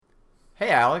Hey,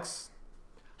 Alex.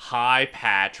 Hi,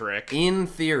 Patrick. In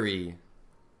theory,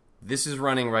 this is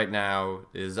running right now.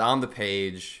 It is on the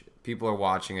page. People are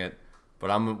watching it,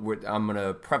 but I'm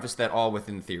gonna preface that all with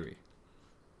in theory.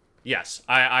 Yes,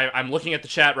 I'm looking at the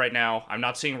chat right now. I'm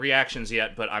not seeing reactions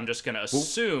yet, but I'm just gonna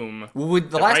assume. The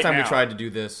last right time we now- tried to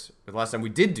do this, the last time we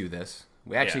did do this,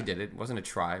 we actually Yeah. did it. It wasn't a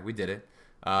try. We did it.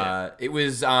 Yeah. It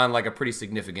was on like a pretty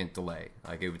significant delay.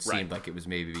 Like it would seem Right. like it was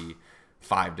maybe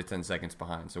 5 to 10 seconds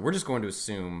behind. So we're just going to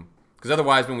assume, because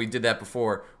otherwise, when we did that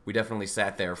before, we definitely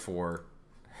sat there for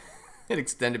an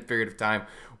extended period of time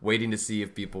waiting to see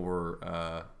if people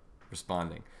were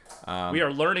responding. We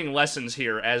are learning lessons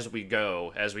here as we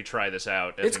go, as we try this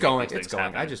out. It's going.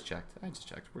 I just checked.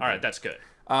 We're All right, good. that's good.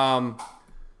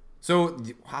 So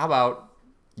how about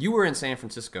you were in San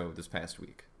Francisco this past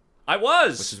week? I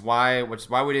was. Which is why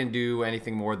we didn't do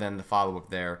anything more than the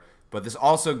follow-up there. But this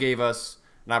also gave us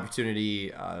an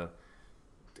opportunity.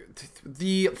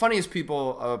 The funniest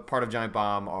people, part of Giant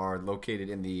Bomb, are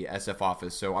located in the SF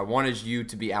office. So I wanted you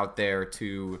to be out there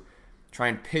to try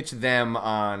and pitch them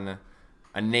on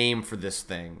a name for this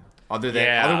thing.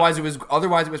 Otherwise it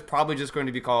was probably just going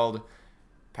to be called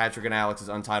Patrick and Alex's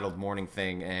Untitled Morning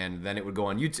Thing, and then it would go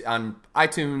on on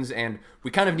iTunes, and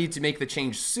we kind of need to make the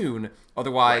change soon.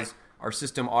 Otherwise, our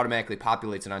system automatically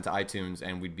populates it onto iTunes,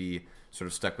 and we'd be sort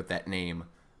of stuck with that name.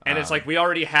 And it's like we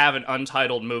already have an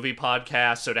untitled movie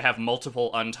podcast, so to have multiple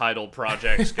untitled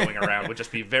projects going around would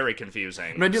just be very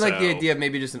confusing. But I do like the idea of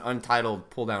maybe just an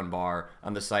untitled pull-down bar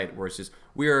on the site where it's just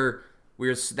we're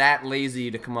that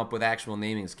lazy to come up with actual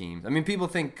naming schemes. I mean, people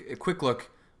think Quick Look,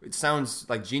 it sounds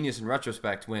like genius in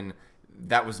retrospect when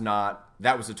that was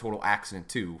a total accident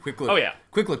too. Quick Look, Oh, yeah.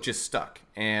 Quick Look just stuck,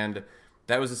 and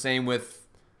that was the same with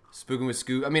Spookin' with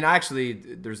Scoop. I mean, actually,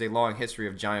 there's a long history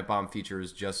of Giant Bomb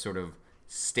features just sort of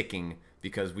sticking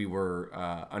because we were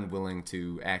unwilling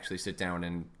to actually sit down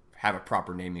and have a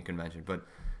proper naming convention. But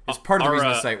it's part of the reason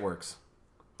the site works.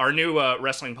 Our new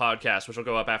wrestling podcast, which will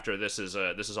go up after this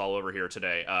is all over here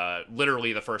today.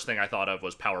 Literally, the first thing I thought of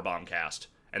was Powerbomb Cast,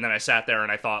 and then I sat there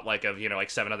and I thought of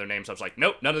 7 other names. I was like,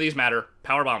 nope, none of these matter.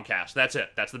 Powerbomb Cast, that's it.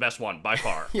 That's the best one by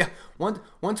far. Yeah,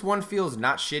 once one feels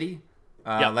not shitty,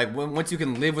 like once you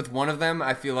can live with one of them,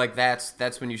 I feel like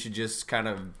that's when you should just kind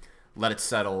of let it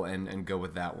settle and go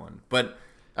with that one. But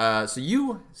so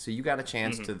you got a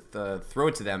chance to throw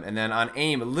it to them, and then on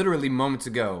AIM, literally moments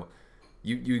ago,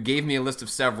 you gave me a list of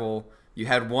several. You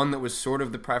had one that was sort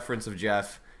of the preference of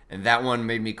Jeff, and that one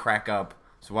made me crack up.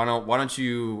 So why don't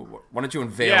you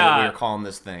unveil what we are calling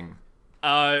this thing?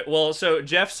 Well, so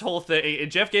Jeff's whole thing.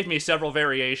 Jeff gave me several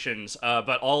variations,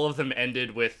 but all of them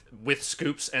ended with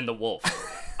Scoops and the Wolf.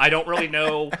 I don't really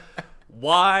know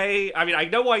why. I mean, I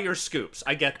know why you're Scoops.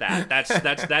 I get that.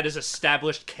 That is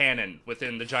established canon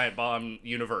within the Giant Bomb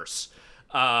universe.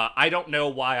 I don't know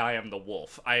why I am the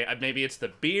Wolf. Maybe it's the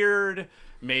beard.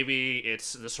 Maybe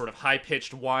it's the sort of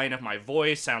high-pitched whine of my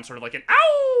voice. Sounds sort of like an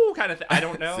ow kind of thing. I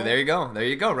don't know. So there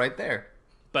you go, right there.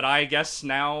 But I guess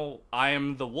now I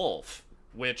am the Wolf,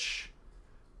 which,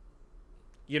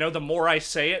 the more I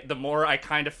say it, the more I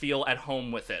kind of feel at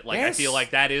home with it. Like, yes. I feel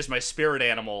like that is my spirit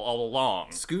animal all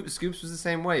along. Scoops was the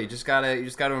same way. You just gotta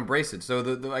embrace it.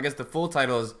 So I guess the full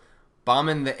title is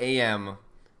Bombin' the AM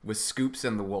with Scoops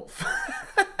and the Wolf.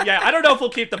 Yeah, I don't know if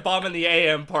we'll keep the bomb in the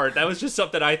AM part. That was just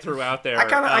something I threw out there. I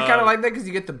kind of like that because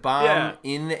you get the bomb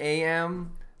in the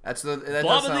AM. That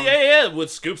bomb in the AM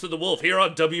with Scoops and the Wolf here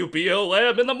on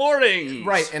WBOM in the morning.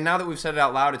 Right, and now that we've said it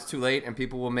out loud, it's too late, and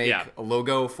people will make a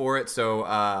logo for it.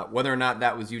 So whether or not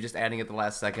that was you just adding it the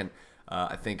last second,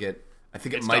 I think it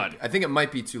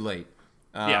might be too late.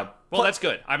 Yeah, well, that's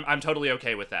good. I'm totally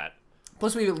okay with that.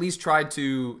 Plus, we've at least tried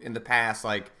to in the past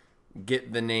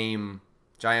get the name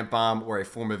Giant Bomb or a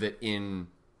form of it in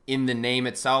the name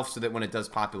itself, so that when it does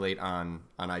populate on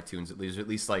iTunes, at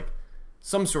least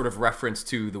some sort of reference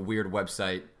to the weird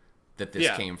website that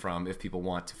this came from, if people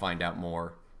want to find out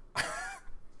more.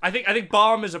 I think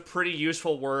bomb is a pretty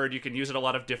useful word. You can use it a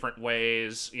lot of different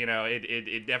ways.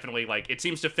 It definitely it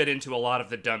seems to fit into a lot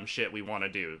of the dumb shit we want to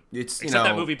do. Except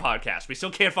that movie podcast. We still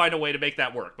can't find a way to make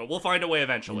that work, but we'll find a way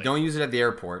eventually. Don't use it at the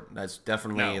airport. That's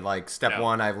definitely step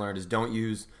one I've learned is don't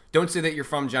say that you're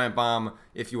from Giant Bomb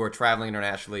if you are traveling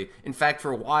internationally. In fact, for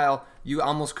a while, you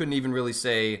almost couldn't even really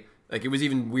say, it was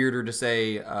even weirder to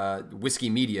say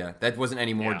Whiskey Media. That wasn't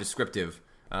any more descriptive.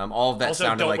 All of that also,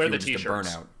 sounded like you were just just a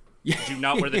burnout. Do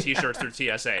not wear the t-shirts through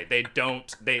TSA.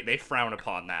 They frown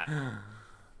upon that.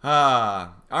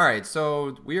 All right,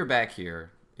 so we are back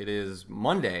here. It is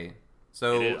Monday.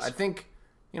 So I think,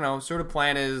 sort of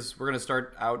plan is we're going to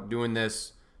start out doing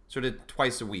this sort of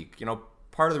twice a week.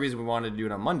 Part of the reason we wanted to do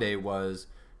it on Monday was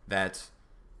that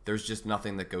there's just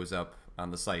nothing that goes up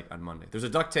on the site on Monday. There's a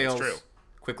True. DuckTales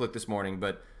quick look this morning,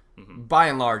 but by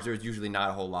and large, there's usually not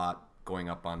a whole lot going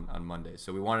up on Monday.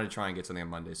 So we wanted to try and get something on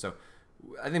Monday. So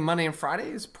I think Monday and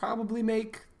Fridays probably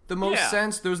make the most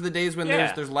sense. Those are the days when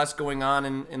there's less going on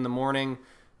in the morning.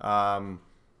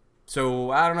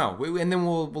 So I don't know. And then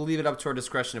we'll leave it up to our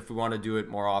discretion if we want to do it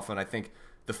more often. I think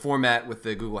the format with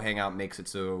the Google Hangout makes it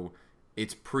so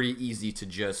it's pretty easy to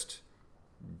just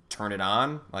turn it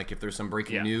on. Like if there's some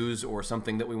breaking news or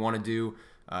something that we want to do,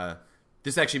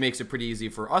 this actually makes it pretty easy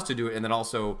for us to do it. And then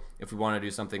also, if we want to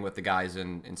do something with the guys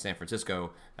in San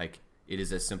Francisco, like it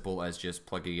is as simple as just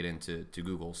plugging it into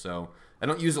Google. So I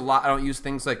don't use I don't use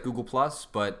things like Google Plus,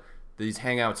 but these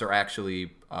Hangouts are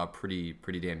actually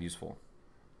pretty damn useful.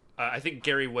 I think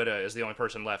Gary Whitta is the only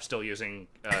person left still using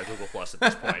Google Plus at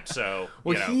this point. So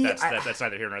that's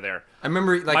neither here nor there. I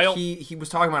remember he was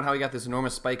talking about how he got this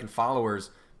enormous spike in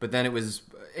followers, but then it was,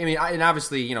 and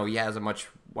obviously, he has a much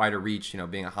wider reach,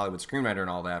 being a Hollywood screenwriter and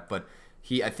all that. But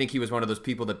I think he was one of those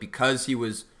people that because he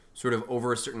was sort of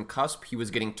over a certain cusp, he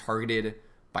was getting targeted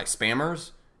by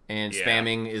spammers. And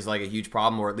spamming is like a huge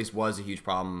problem, or at least was a huge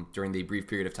problem during the brief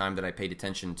period of time that I paid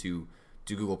attention to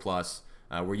Google Plus,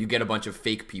 where you get a bunch of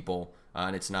fake people,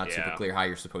 and it's not super clear how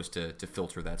you're supposed to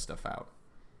filter that stuff out.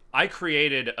 I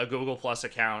created a Google Plus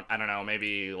account, I don't know,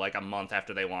 maybe like a month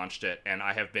after they launched it, and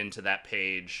I have been to that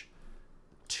page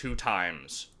 2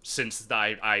 times since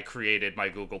I created my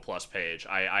Google Plus page.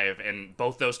 I have, and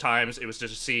both those times it was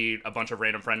just to see a bunch of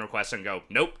random friend requests and go,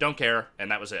 nope, don't care,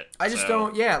 and that was it. I just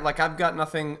don't, I've got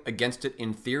nothing against it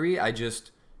in theory. I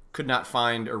just could not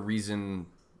find a reason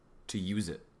to use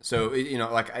it. So,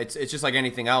 it's just like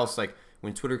anything else. Like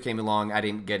when Twitter came along, I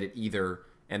didn't get it either.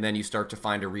 And then you start to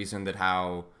find a reason that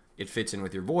how it fits in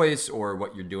with your voice or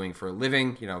what you're doing for a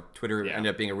living. Twitter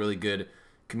ended up being a really good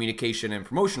communication and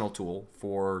promotional tool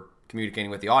for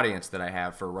communicating with the audience that I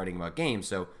have for writing about games.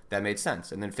 So that made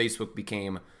sense. And then Facebook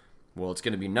became, well, it's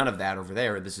going to be none of that over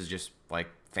there. This is just like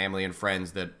family and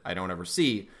friends that I don't ever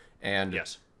see. And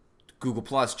Google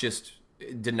Plus just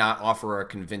did not offer a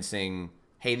convincing,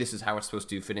 hey, this is how it's supposed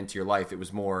to fit into your life. It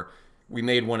was more, we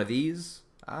made one of these.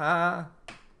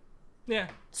 Yeah,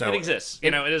 so it exists.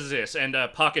 It exists. And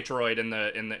Pocket Droid in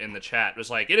the chat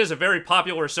was like, it is a very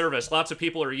popular service. Lots of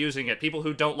people are using it. People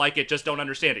who don't like it just don't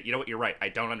understand it. You know what? You're right. I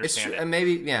don't understand it. And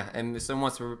maybe, and if someone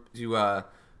wants to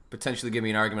potentially give me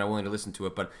an argument, I'm willing to listen to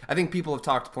it. But I think people have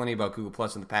talked plenty about Google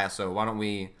Plus in the past. So why don't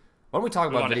we talk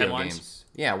about video games?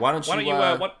 Yeah. Why don't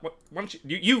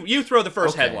you throw the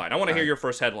first headline? I want to hear your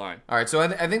first headline. All right. So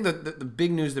I think the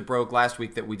big news that broke last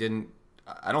week that we didn't.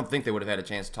 I don't think they would have had a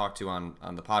chance to talk to on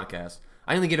the podcast.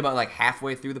 I only get about like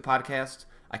halfway through the podcast.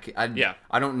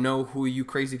 I don't know who you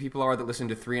crazy people are that listen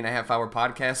to 3.5 hour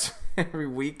podcasts every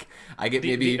week. I get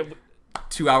maybe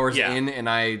 2 hours in and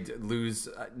I lose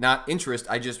not interest.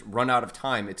 I just run out of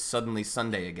time. It's suddenly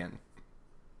Sunday again.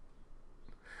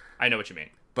 I know what you mean.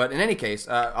 But in any case,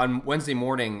 on Wednesday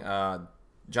morning,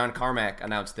 John Carmack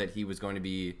announced that he was going to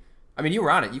be. I mean, you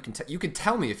were on it. You can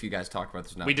tell me if you guys talked about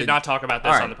this or not. We did not talk about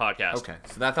this on the podcast. Okay,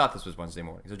 so I thought this was Wednesday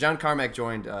morning. So John Carmack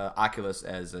joined Oculus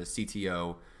as a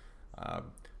CTO.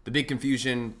 The big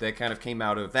confusion that kind of came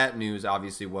out of that news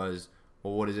obviously was,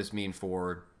 well, what does this mean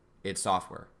for its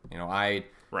software? I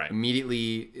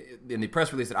immediately, in the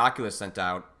press release that Oculus sent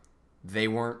out, they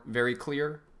weren't very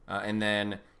clear. And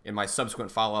then in my subsequent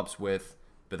follow-ups with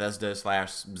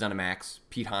Bethesda/ZeniMax,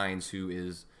 Pete Hines,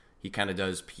 he kind of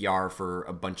does PR for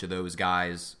a bunch of those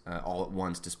guys all at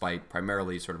once, despite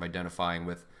primarily sort of identifying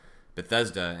with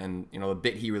Bethesda. And, the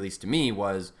bit he released to me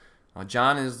was,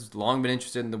 John has long been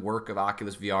interested in the work of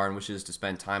Oculus VR and wishes to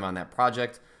spend time on that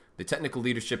project. The technical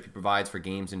leadership he provides for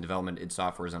games and development id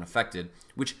Software is unaffected,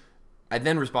 which I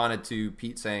then responded to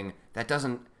Pete saying, that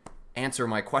doesn't answer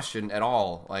my question at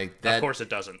all. Like that, of course it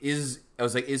doesn't. I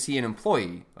was like, is he an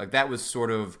employee? Like that was sort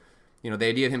of, the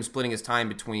idea of him splitting his time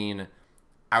between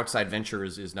outside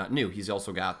ventures is not new. He's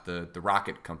also got the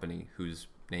Rocket company, whose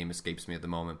name escapes me at the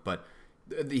moment, but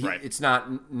it's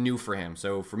not new for him.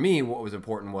 So for me, what was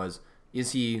important was,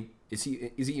 is he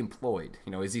employed?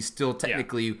 Is he still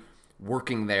technically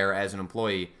working there as an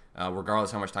employee,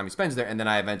 regardless of how much time he spends there? And then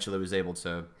I eventually was able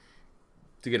to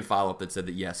get a follow-up that said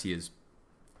that yes, he is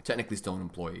technically still an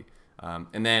employee.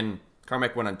 And then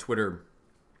Carmack went on Twitter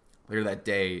later that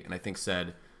day and I think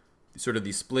said sort of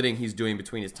the splitting he's doing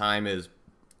between his time as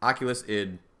Oculus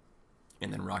id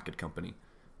and then Rocket Company.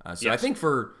 I think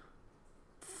for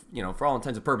all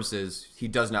intents and purposes, he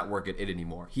does not work at id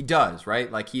anymore. He does,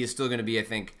 right? Like he is still going to be,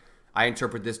 I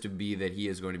interpret this to be that he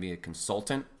is going to be a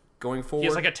consultant going forward.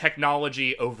 He's like a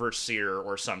technology overseer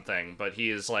or something, but he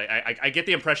is like, I get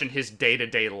the impression his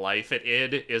day-to-day life at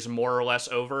id is more or less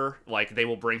over. Like, they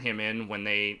will bring him in when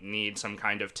they need some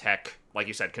kind of tech, like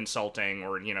you said, consulting,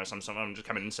 or, you know, someone just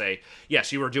come in and say,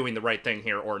 yes, you are doing the right thing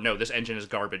here, or no, this engine is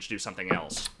garbage, do something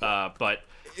else. But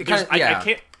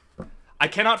I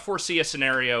cannot foresee a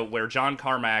scenario where John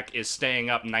Carmack is staying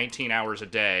up 19 hours a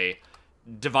day,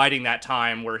 dividing that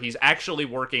time where he's actually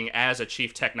working as a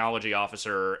chief technology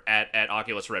officer at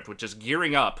Oculus Rift, which is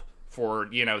gearing up for,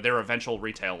 you know, their eventual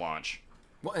retail launch.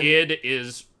 Well, id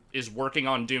is working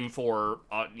on Doom 4,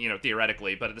 you know,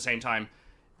 theoretically, but at the same time,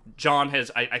 John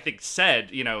has, I think, said,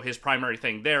 you know, his primary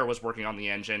thing there was working on the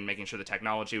engine, making sure the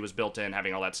technology was built in,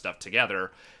 having all that stuff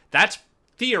together. That's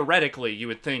theoretically, you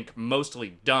would think,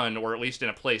 mostly done, or at least in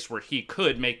a place where he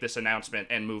could make this announcement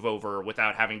and move over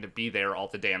without having to be there all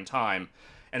the damn time.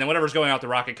 And then whatever's going on at the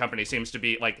Rocket Company seems to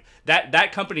be, like,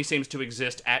 that company seems to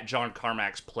exist at John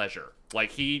Carmack's pleasure.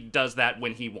 Like, he does that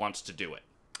when he wants to do it.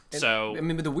 And, so, I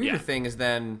mean, but the weirder thing is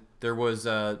then there was,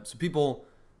 so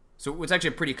what's actually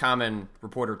a pretty common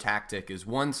reporter tactic is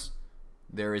once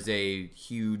there is a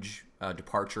huge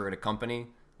departure at a company,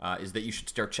 is that you should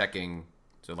start checking.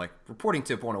 So, like, reporting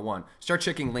tip 101, start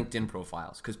checking LinkedIn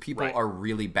profiles, because people are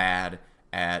really bad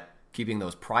at keeping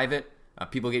those private.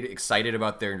 People get excited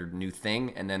about their new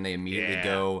thing, and then they immediately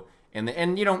go,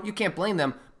 and you know, you can't blame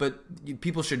them, but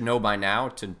people should know by now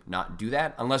to not do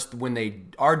that, unless when they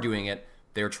are doing it,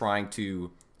 they're trying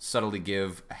to subtly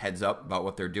give a heads up about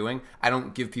what they're doing. I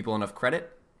don't give people enough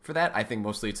credit for that. I think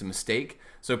mostly it's a mistake.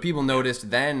 So people noticed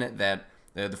then that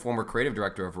the former creative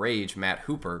director of Rage, Matt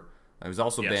Hooper, who's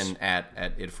also been at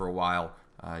id for a while.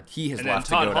 He has left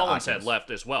to go to Oculus. And Todd Hollands had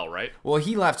left as well, right? Well,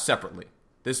 he left separately.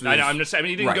 This was, I know.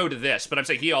 He didn't go to this, but I'm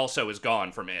saying he also is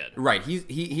gone from id. Right.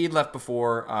 He had left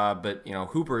before, but you know,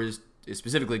 Hooper is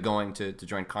specifically going to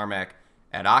join Carmack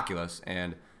at Oculus,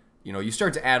 and you know, you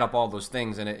start to add up all those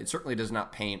things, and it certainly does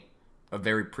not paint a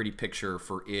very pretty picture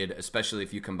for id, especially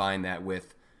if you combine that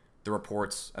with the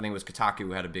reports. I think it was Kotaku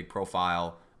who had a big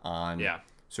profile on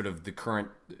sort of the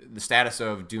status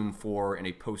of Doom 4 in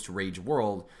a post-Rage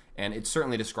world, and it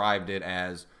certainly described it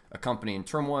as a company in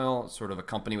turmoil, sort of a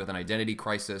company with an identity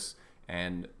crisis,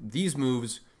 and these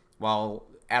moves, while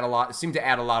seem to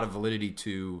add a lot of validity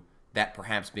to that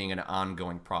perhaps being an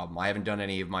ongoing problem. I haven't done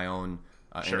any of my own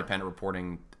independent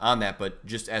reporting on that, but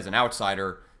just as an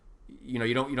outsider, you know,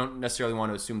 you don't necessarily want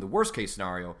to assume the worst case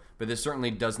scenario, but this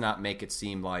certainly does not make it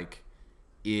seem like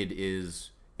id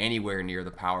is anywhere near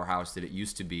the powerhouse that it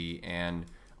used to be. And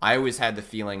I always had the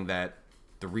feeling that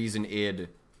the reason id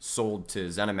sold to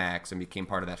ZeniMax and became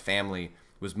part of that family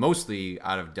was mostly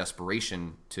out of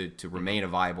desperation to remain a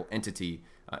viable entity,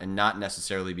 and not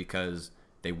necessarily because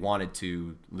they wanted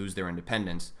to lose their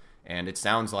independence. And it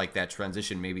sounds like that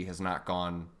transition maybe has not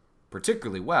gone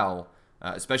particularly well,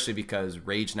 especially because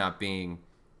Rage not being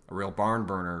a real barn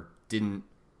burner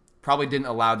probably didn't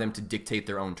allow them to dictate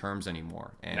their own terms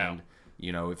anymore. And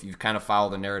you know, if you kind of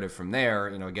follow the narrative from there,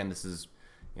 you know, again, this is,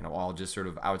 you know, all just sort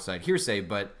of outside hearsay,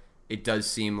 but it does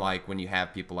seem like when you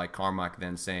have people like Carmack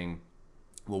then saying,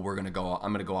 well, I'm going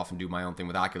to go off and do my own thing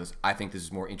with Oculus. I think this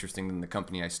is more interesting than the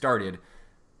company I started.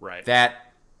 Right.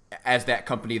 That, as that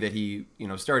company that he, you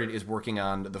know, started is working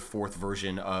on the fourth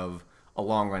version of a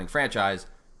long-running franchise,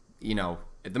 you know,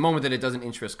 at the moment that it doesn't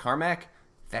interest Carmack,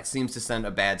 that seems to send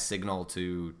a bad signal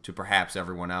to perhaps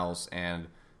everyone else, and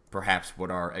perhaps what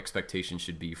our expectations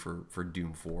should be for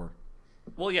Doom 4.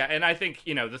 Well, yeah, and I think,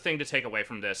 you know, the thing to take away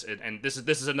from this, and this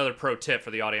is another pro tip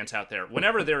for the audience out there,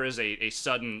 whenever there is a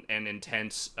sudden and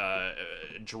intense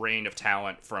drain of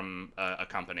talent from a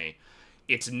company,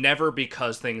 it's never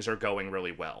because things are going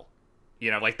really well.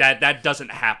 You know, like that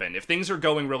doesn't happen. If things are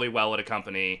going really well at a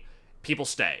company, people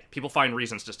stay. People find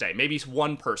reasons to stay. Maybe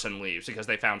one person leaves because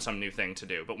they found some new thing to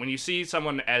do. But when you see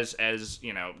someone as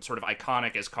you know, sort of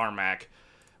iconic as Carmack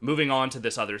moving on to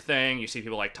this other thing, you see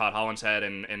people like Todd Hollinshead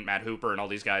and Matt Hooper and all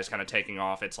these guys kind of taking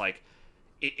off. It's like,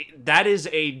 that is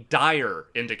a dire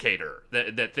indicator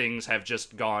that things have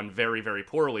just gone very, very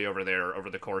poorly over there over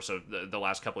the course of the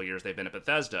last couple of years they've been at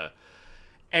Bethesda.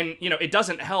 And, you know, it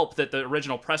doesn't help that the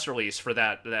original press release for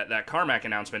that Carmack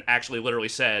announcement actually literally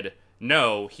said,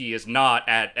 no, he is not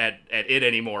at id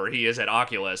anymore. He is at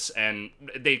Oculus, and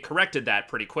they corrected that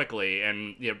pretty quickly.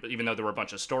 And you know, even though there were a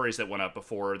bunch of stories that went up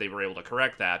before they were able to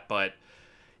correct that, but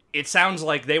it sounds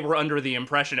like they were under the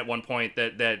impression at one point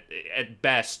that at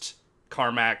best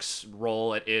Carmack's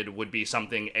role at id would be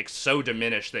something so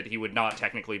diminished that he would not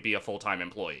technically be a full-time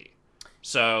employee.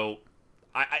 So,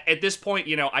 I at this point,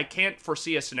 you know, I can't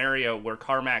foresee a scenario where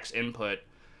Carmack's input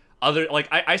other, like,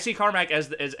 I see Carmack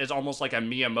as almost like a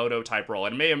Miyamoto type role,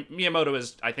 and Miyamoto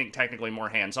is, I think, technically more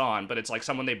hands-on, but it's like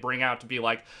someone they bring out to be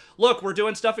like, look, we're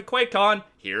doing stuff at QuakeCon,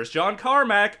 here's John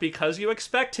Carmack, because you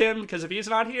expect him, because if he's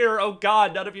not here, oh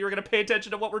god, none of you are going to pay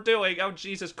attention to what we're doing, oh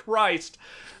Jesus Christ.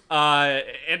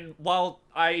 And while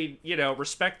I,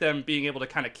 respect them being able to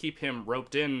kind of keep him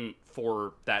roped in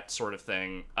for that sort of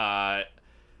thing,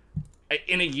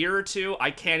 in a year or two,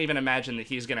 I can't even imagine that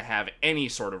he's going to have any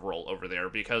sort of role over there,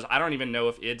 because I don't even know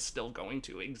if id's still going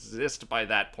to exist by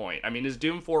that point. I mean, is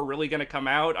Doom 4 really going to come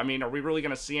out? I mean, are we really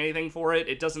going to see anything for it?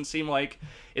 It doesn't seem like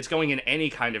it's going in any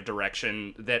kind of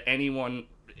direction that anyone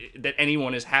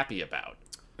is happy about.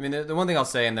 I mean, the one thing I'll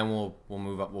say, and then we'll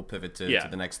move up, we'll pivot to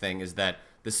the next thing, is that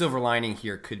the silver lining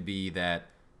here could be that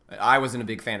I wasn't a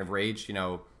big fan of Rage.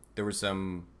 There were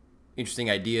some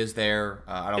interesting ideas there.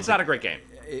 It's not a great game.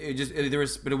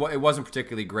 It wasn't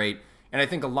particularly great, and I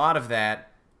think a lot of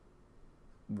that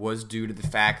was due to the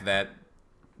fact that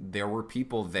there were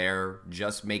people there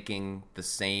just making the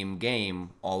same game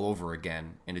all over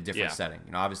again in a different setting.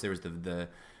 Obviously there was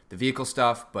the vehicle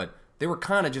stuff, but they were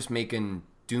kind of just making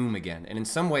Doom again, and in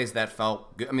some ways that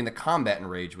felt good. I mean, the combat in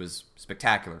Rage was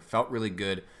spectacular, felt really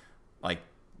good. Like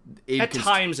at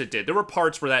times it did. There were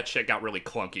parts where that shit got really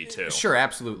clunky too. Sure,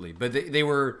 absolutely. But they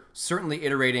were certainly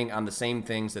iterating on the same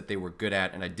things that they were good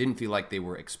at, and I didn't feel like they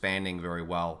were expanding very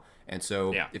well. And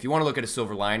so if you want to look at a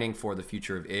silver lining for the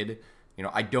future of id,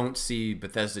 I don't see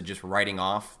Bethesda just writing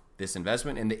off this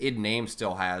investment, and the id name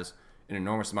still has an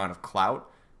enormous amount of clout,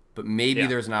 but maybe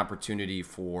there's an opportunity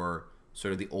for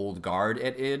sort of the old guard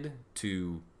at id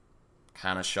to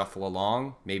kind of shuffle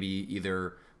along, maybe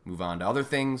either move on to other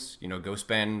things, go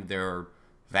spend their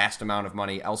vast amount of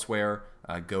money elsewhere,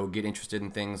 go get interested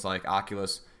in things like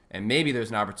Oculus, and maybe there's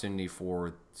an opportunity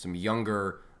for some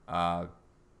younger,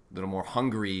 little more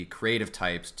hungry, creative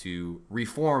types to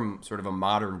reform sort of a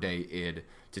modern-day id,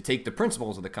 to take the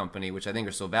principles of the company, which I think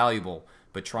are so valuable,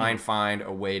 but try and find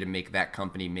a way to make that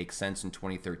company make sense in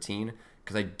 2013,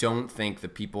 because I don't think the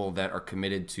people that are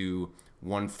committed to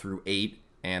 1 through 8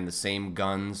 and the same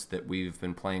guns that we've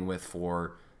been playing with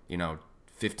for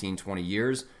 15, 20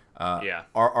 years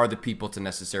are the people to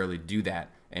necessarily do that.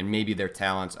 And maybe their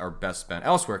talents are best spent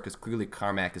elsewhere, because clearly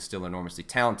Carmack is still enormously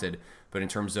talented. But in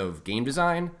terms of game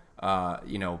design,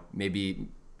 maybe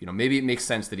it makes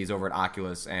sense that he's over at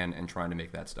Oculus and trying to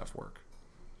make that stuff work.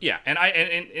 Yeah, and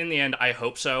in the end, I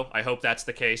hope so. I hope that's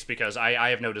the case, because I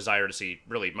have no desire to see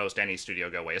really most any studio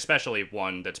go away, especially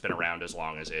one that's been around as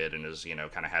long as id and is,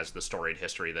 kind of has the storied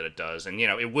history that it does. And,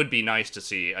 it would be nice to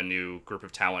see a new group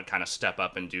of talent kind of step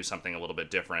up and do something a little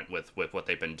bit different with what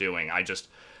they've been doing.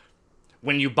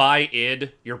 When you buy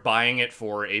id, you're buying it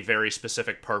for a very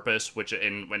specific purpose, which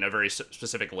in a very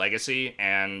specific legacy,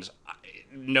 and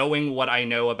knowing what I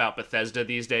know about Bethesda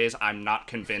these days, I'm not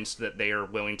convinced that they are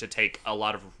willing to take a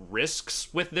lot of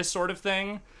risks with this sort of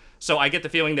thing. So I get the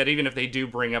feeling that even if they do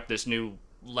bring up this new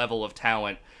level of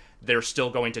talent, they're still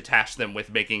going to task them with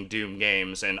making Doom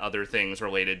games and other things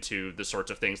related to the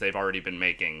sorts of things they've already been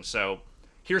making. So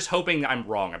here's hoping I'm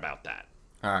wrong about that.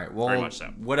 All right, well, very much so.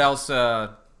 What else,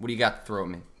 what do you got to throw at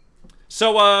me?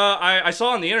 So I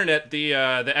saw on the internet the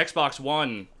Xbox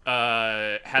One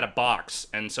had a box,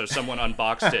 and so someone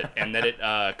unboxed it, and that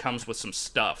it comes with some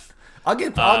stuff. I'll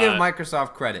give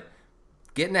Microsoft credit.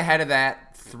 Getting ahead of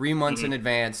that 3 months in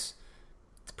advance,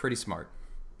 it's pretty smart.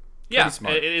 Yeah,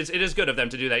 it is good of them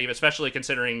to do that, especially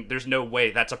considering there's no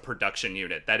way that's a production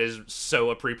unit. That is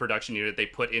so a pre-production unit they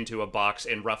put into a box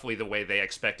in roughly the way they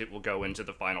expect it will go into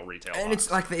the final retail box. And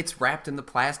it's like it's wrapped in the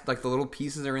plastic, like the little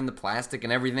pieces are in the plastic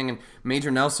and everything, and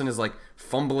Major Nelson is like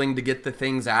fumbling to get the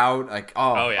things out. Like,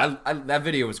 that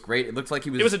video was great. It looked like he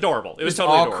was... It was adorable. It was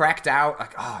totally all adorable. Cracked out.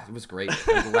 Like, it was great.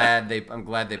 I'm glad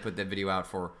they put that video out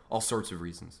for all sorts of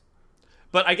reasons.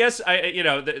 But I guess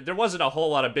there wasn't a whole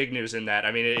lot of big news in that.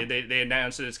 I mean, they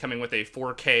announced that it's coming with a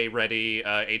 4K ready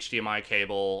HDMI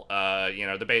cable,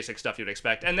 the basic stuff you'd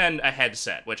expect, and then a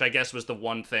headset, which I guess was the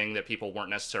one thing that people weren't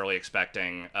necessarily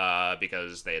expecting,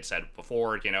 because they had said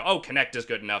before, Kinect is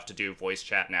good enough to do voice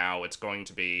chat now. It's going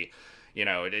to be,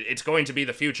 it's going to be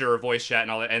the future of voice chat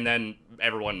and all that. And then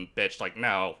everyone bitched like,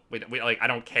 no, we I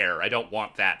don't care. I don't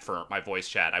want that for my voice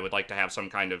chat. I would like to have some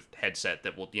kind of headset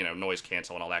that will, noise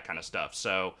cancel and all that kind of stuff.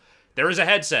 So there is a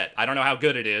headset. I don't know how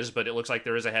good it is, but it looks like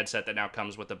there is a headset that now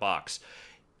comes with the box.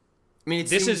 I mean,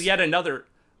 this is yet another...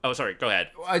 Oh, sorry, go ahead.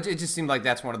 It just seemed like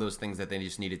that's one of those things that they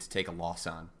just needed to take a loss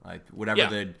on. Like,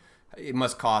 whatever it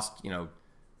must cost,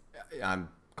 I'm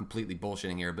completely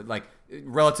bullshitting here, but like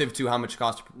relative to how much it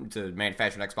cost to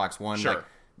manufacture an Xbox One, sure. Like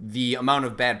the amount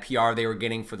of bad PR they were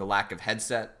getting for the lack of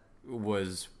headset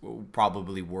was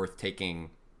probably worth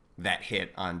taking that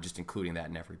hit on just including that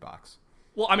in every box.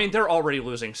 Well, I mean, they're already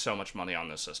losing so much money on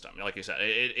this system. Like you said,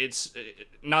 it's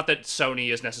not that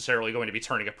Sony is necessarily going to be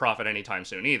turning a profit anytime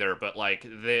soon either, but like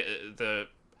the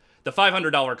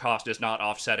 $500 cost is not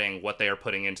offsetting what they are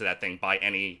putting into that thing by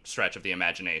any stretch of the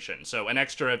imagination. So an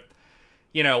extra,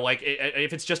 like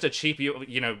if it's just a cheap,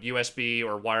 USB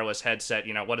or wireless headset,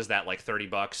 what is that, like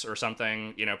 $30 or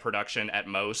something, production at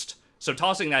most. So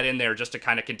tossing that in there just to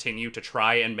kind of continue to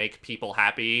try and make people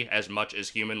happy as much as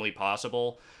humanly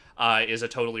possible is a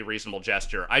totally reasonable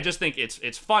gesture. I just think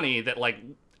it's funny that, like,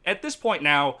 at this point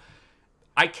now,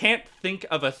 I can't think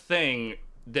of a thing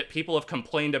that people have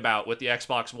complained about with the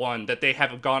Xbox One that they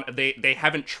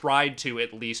haven't tried to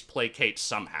at least placate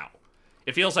somehow.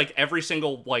 It feels like every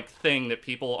single thing that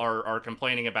people are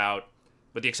complaining about,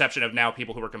 with the exception of now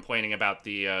people who are complaining about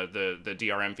the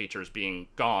DRM features being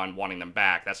gone, wanting them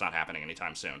back. That's not happening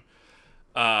anytime soon.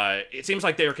 It seems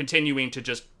like they are continuing to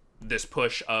just this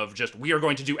push of just, we are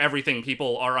going to do everything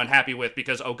people are unhappy with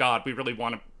because, oh god, we really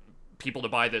want people to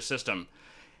buy this system.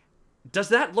 Does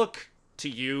that look to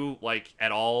you like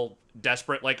at all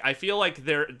desperate? Like, I feel like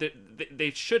they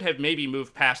should have maybe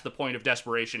moved past the point of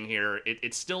desperation here.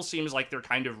 It still seems like they're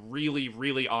kind of really,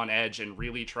 really on edge and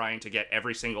really trying to get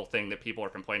every single thing that people are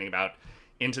complaining about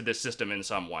into this system in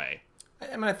some way.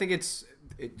 I mean, I think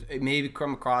it may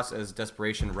come across as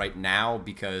desperation right now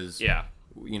because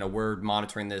we're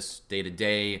monitoring this day to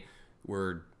day.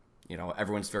 We're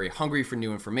everyone's very hungry for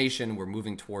new information. We're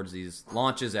moving towards these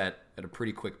launches at a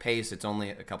pretty quick pace. It's only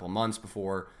a couple months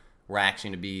before we're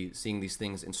actually going to be seeing these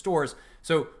things in stores.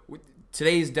 So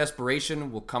today's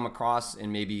desperation will come across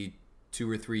in maybe 2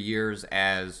 or 3 years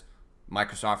as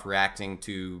Microsoft reacting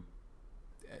to,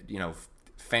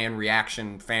 fan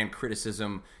reaction, fan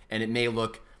criticism, and it may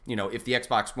look, if the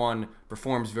Xbox One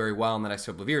performs very well in the next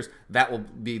couple of years, that will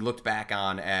be looked back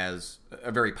on as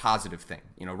a very positive thing.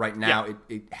 Right now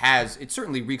it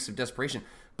certainly reeks of desperation,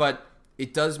 but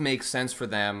it does make sense for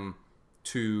them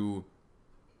to,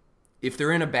 if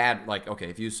they're in a bad,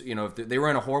 if they were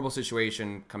in a horrible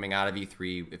situation coming out of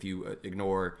E3, if you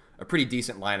ignore a pretty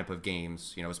decent lineup of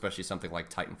games, especially something like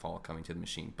Titanfall coming to the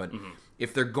machine, but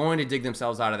if they're going to dig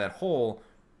themselves out of that hole,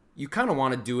 you kind of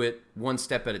want to do it one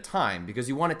step at a time because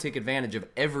you want to take advantage of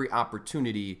every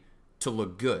opportunity to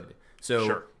look good.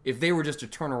 So if they were just to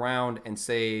turn around and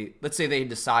say, let's say they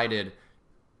decided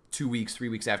 2 weeks, 3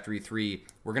 weeks after E3,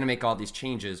 we're going to make all these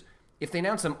changes. If they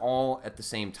announce them all at the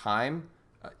same time,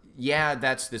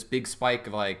 that's this big spike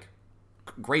of like,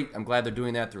 great, I'm glad they're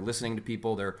doing that. They're listening to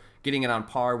people. They're getting it on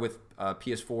par with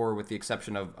PS4 with the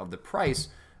exception of the price.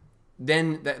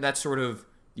 Then that's sort of,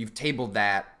 you've tabled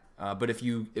that. But if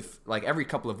like every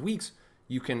couple of weeks,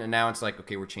 you can announce like,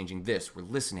 okay, we're changing this. We're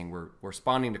listening. We're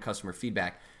responding to customer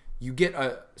feedback. You get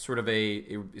a sort of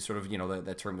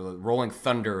that term, the rolling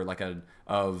thunder, like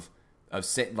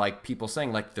people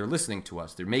saying like they're listening to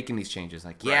us. They're making these changes.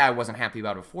 Like, I wasn't happy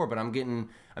about it before, but I'm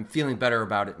feeling better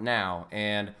about it now.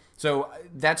 And so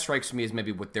that strikes me as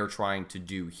maybe what they're trying to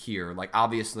do here. Like,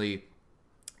 obviously,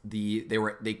 they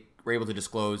were able to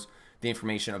disclose the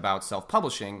information about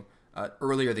self-publishing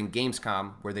earlier than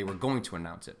Gamescom, where they were going to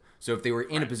announce it. So if they were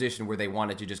in a position where they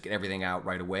wanted to just get everything out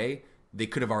right away, they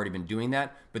could have already been doing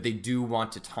that. But they do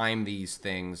want to time these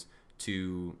things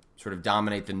to sort of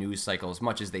dominate the news cycle as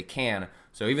much as they can.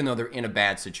 So even though they're in a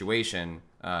bad situation,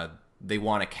 they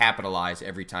want to capitalize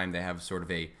every time they have sort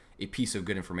of a piece of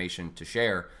good information to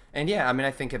share. And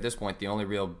I think at this point the only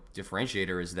real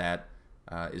differentiator is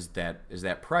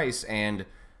that price. And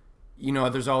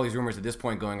there's all these rumors at this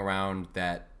point going around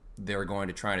that they're going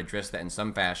to try and address that in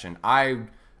some fashion.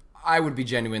 I would be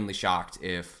genuinely shocked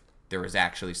if there is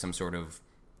actually some sort of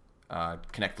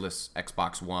connectless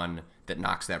Xbox One that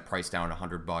knocks that price down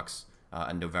 $100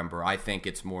 in November. I think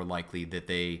it's more likely that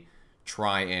they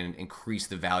try and increase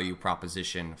the value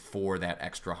proposition for that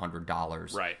extra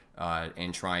 $100, right?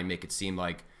 And try and make it seem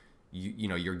like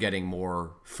you're getting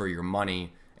more for your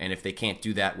money. And if they can't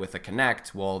do that with a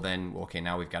Kinect, well then, okay,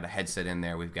 now we've got a headset in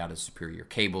there, we've got a superior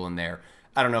cable in there.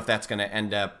 I don't know if that's going to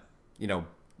end up,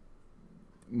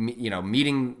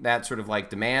 meeting that sort of like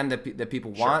demand that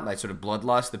people want, like sort of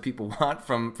bloodlust that people want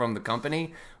from the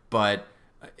company. But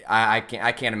I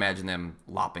can't imagine them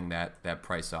lopping that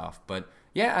price off. But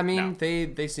no.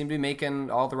 They seem to be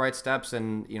making all the right steps.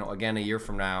 And again, a year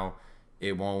from now,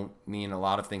 it won't mean a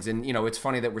lot of things. And it's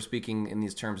funny that we're speaking in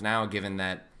these terms now, given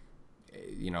that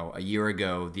a year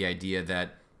ago the idea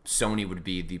that Sony would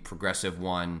be the progressive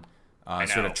one,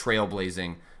 sort of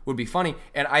trailblazing, would be funny.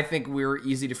 And I think we're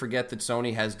easy to forget that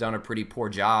Sony has done a pretty poor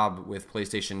job with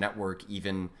PlayStation Network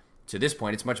even to this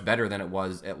point. It's much better than it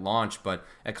was at launch, but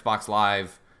Xbox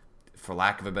Live for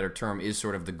lack of a better term, is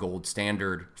sort of the gold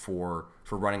standard for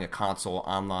running a console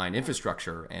online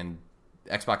infrastructure. And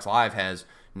Xbox Live has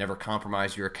never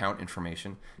compromised your account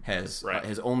information, has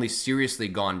only seriously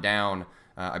gone down,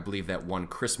 I believe, that one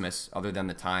Christmas, other than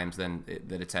the times that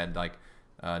it's had like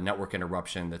network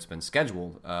interruption that's been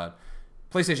scheduled.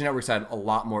 PlayStation Network's had a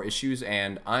lot more issues,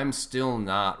 and I'm still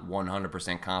not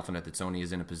 100% confident that Sony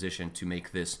is in a position to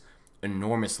make this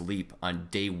enormous leap on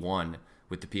day one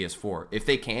with the PS4. If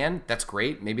they can, that's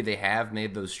great. Maybe they have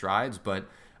made those strides, but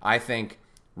I think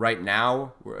right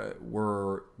now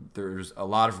there's a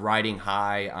lot of riding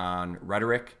high on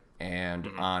rhetoric and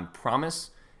on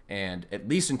promise, and at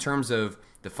least in terms of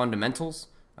the fundamentals,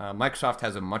 Microsoft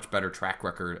has a much better track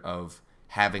record of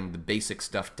having the basic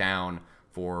stuff down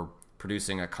for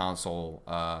producing a console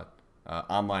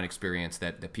online experience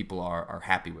that people are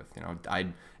happy with. I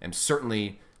am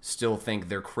certainly still think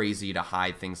they're crazy to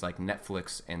hide things like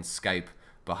Netflix and Skype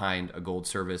behind a gold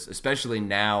service, especially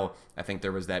now. I think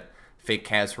there was that fake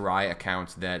Kaz Hirai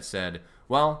account that said,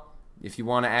 well, if you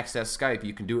want to access Skype,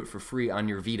 you can do it for free on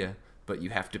your Vita, but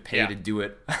you have to pay to do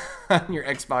it on your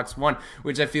Xbox One,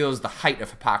 which I feel is the height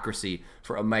of hypocrisy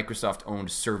for a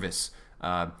Microsoft-owned service.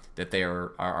 That they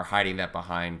are hiding that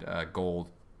behind gold.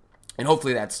 And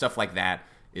hopefully that stuff like that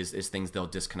is things they'll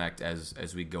disconnect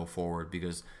as we go forward,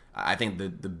 because I think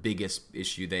the biggest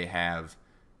issue they have,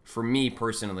 for me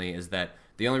personally, is that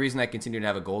the only reason I continue to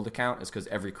have a gold account is because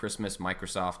every Christmas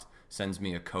Microsoft sends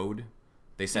me a code.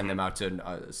 They send them out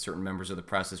to certain members of the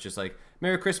press. It's just like,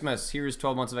 Merry Christmas, here's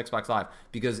 12 months of Xbox Live.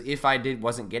 Because if I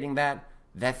wasn't getting that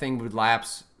thing would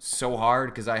lapse so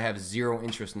hard, because I have zero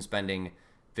interest in spending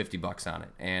 $50 on it.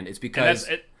 And it's because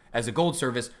as a gold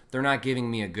service, they're not giving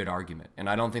me a good argument. And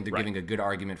I don't think they're giving a good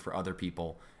argument for other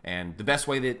people. And the best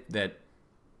way that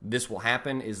this will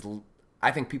happen is,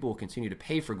 I think people will continue to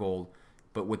pay for gold,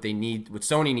 but what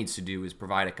Sony needs to do is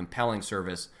provide a compelling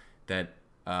service that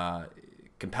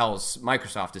compels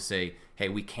Microsoft to say, hey,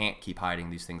 we can't keep hiding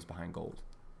these things behind gold.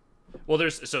 Well,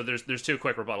 there's two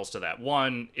quick rebuttals to that.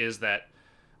 One is that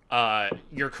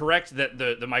you're correct that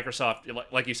the Microsoft,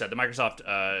 like you said, the Microsoft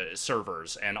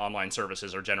servers and online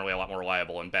services are generally a lot more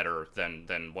reliable and better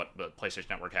than what the PlayStation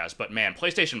Network has. But man,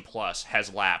 PlayStation Plus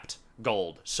has lapped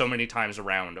gold so many times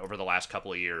around over the last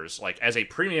couple of years. Like, as a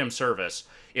premium service,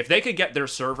 if they could get their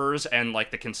servers and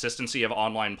like the consistency of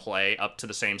online play up to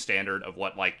the same standard of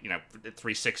what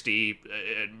 360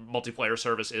 multiplayer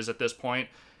service is at this point,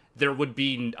 there would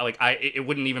be it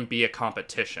wouldn't even be a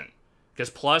competition, because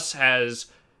Plus has.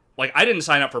 I didn't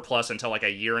sign up for Plus until a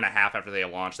year and a half after they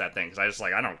launched that thing, because I was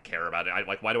I don't care about it.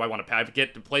 Why do I want to pay? I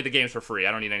get to play the games for free.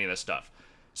 I don't need any of this stuff.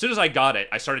 As soon as I got it,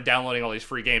 I started downloading all these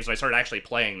free games, and I started actually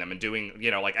playing them and doing,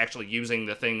 actually using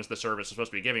the things the service is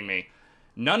supposed to be giving me.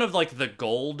 None of, the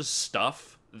gold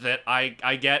stuff that I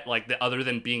get, other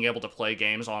than being able to play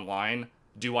games online,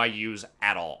 do I use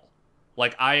at all.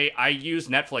 I use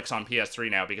Netflix on PS3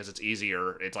 now because it's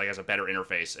easier. It's, has a better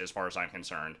interface as far as I'm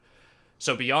concerned.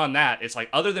 So beyond that, it's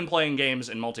other than playing games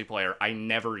in multiplayer, I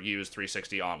never use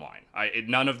 360 online.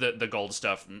 None of the gold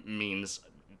stuff means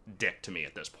dick to me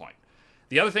at this point.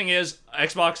 The other thing is,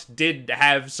 Xbox did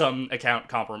have some account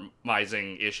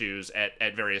compromising issues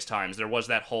at various times. There was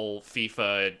that whole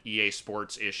FIFA EA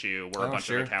Sports issue where a bunch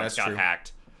of accounts got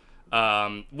hacked,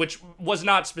 which was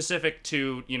not specific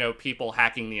to, people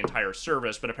hacking the entire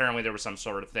service, but apparently there was some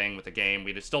sort of thing with the game.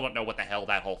 We still don't know what the hell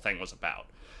that whole thing was about.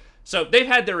 So they've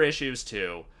had their issues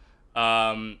too.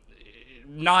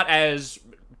 Not as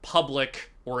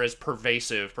public or as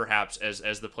pervasive, perhaps,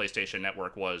 as the PlayStation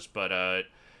Network was, but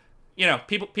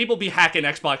people be hacking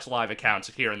Xbox Live accounts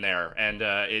here and there, and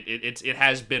it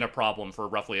has been a problem for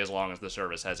roughly as long as the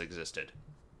service has existed.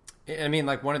 I mean,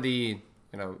 one of the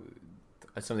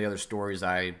some of the other stories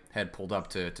I had pulled up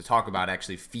to talk about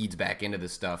actually feeds back into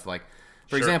this stuff.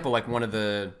 For example, one of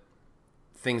the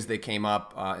things that came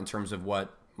up in terms of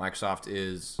what Microsoft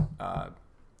is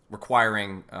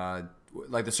requiring,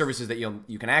 the services that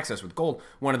you can access with Gold.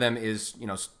 One of them is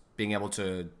being able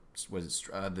to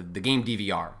the game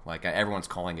DVR. Everyone's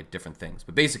calling it different things,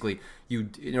 but basically,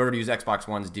 in order to use Xbox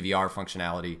One's DVR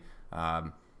functionality,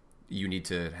 you need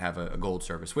to have a Gold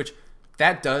service. Which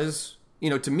that does,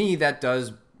 to me, that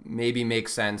does maybe make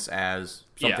sense as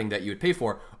something that you would pay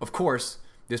for. Of course,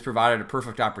 this provided a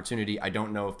perfect opportunity. I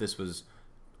don't know if this was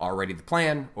already the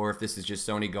plan, or if this is just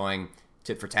Sony going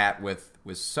tit for tat with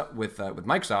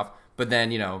Microsoft. But then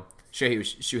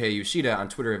Shuhei Yoshida on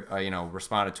Twitter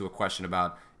responded to a question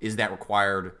about, is that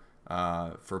required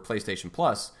for PlayStation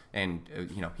Plus, and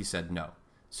he said no.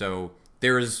 So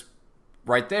there is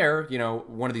right there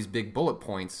one of these big bullet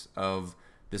points of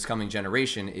this coming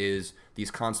generation is these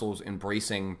consoles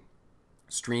embracing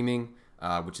streaming,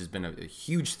 which has been a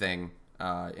huge thing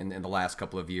in the last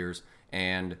couple of years.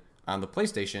 And on the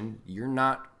PlayStation, you're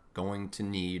not going to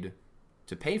need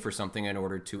to pay for something in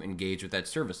order to engage with that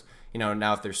service.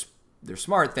 Now if they're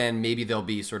smart, then maybe there'll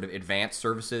be sort of advanced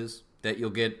services that you'll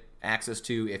get access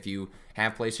to if you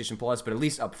have PlayStation Plus. But at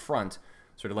least up front,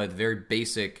 sort of like the very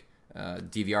basic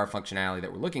DVR functionality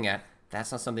that we're looking at,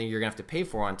 that's not something you're going to have to pay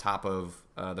for on top of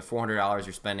the $400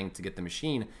 you're spending to get the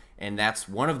machine. And that's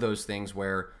one of those things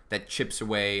where that chips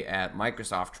away at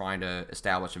Microsoft trying to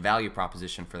establish a value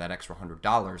proposition for that extra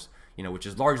 $100, which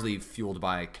is largely fueled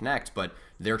by Kinect, but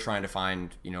they're trying to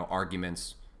find,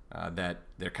 arguments that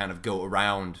they're kind of go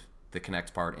around the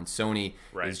Kinect part. And Sony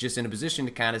is just in a position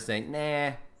to kind of say,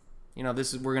 nah,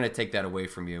 we're going to take that away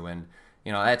from you. And,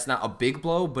 that's not a big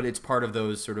blow, but it's part of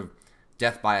those sort of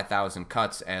death by 1,000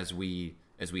 cuts as we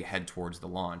head towards the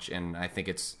launch. And I think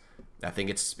it's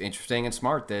interesting and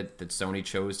smart that Sony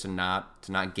chose to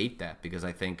not gate that, because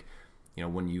I think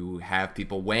when you have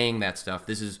people weighing that stuff,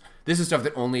 this is stuff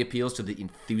that only appeals to the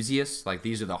enthusiasts. Like,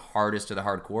 these are the hardest of the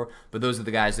hardcore, but those are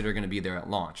the guys that are going to be there at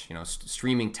launch.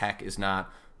 Streaming tech is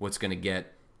not what's going to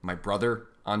get my brother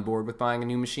on board with buying a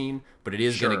new machine, but it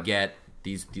is going to get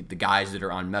the guys that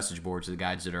are on message boards, the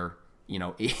guys that are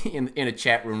in a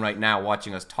chat room right now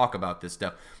watching us talk about this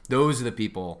stuff. Those are the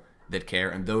people that care,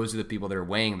 and those are the people that are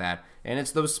weighing that. And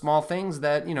it's those small things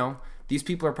that, these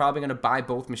people are probably going to buy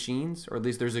both machines, or at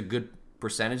least there's a good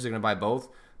percentage they're going to buy both.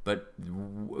 But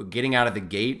getting out of the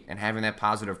gate and having that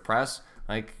positive press,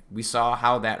 like, we saw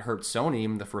how that hurt Sony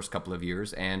in the first couple of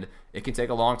years, and it can take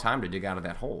a long time to dig out of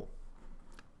that hole.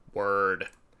 Word.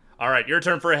 All right, your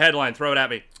turn for a headline. Throw it at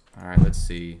me. All right, let's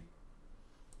see.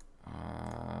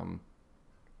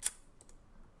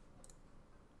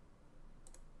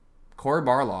 Cory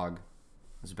Barlog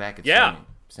is back at Sony,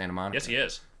 Santa Monica. Yes, he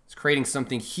is. He's creating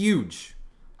something huge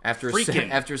after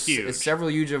huge. several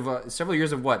years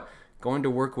of what? Going to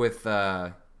work with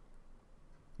Mr.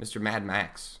 Mad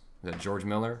Max. Is that George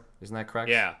Miller? Isn't that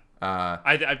correct? Yeah.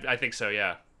 I think so.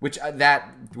 Yeah. Which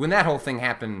when that whole thing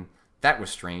happened, that was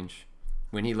strange.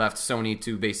 When he left Sony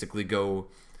to basically go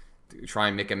try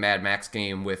and make a Mad Max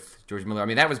game with George Miller. I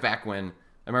mean, that was back when,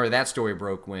 I remember that story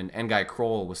broke when Nguyen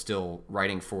Kroll was still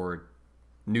writing for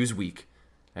Newsweek.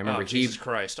 I remember Jesus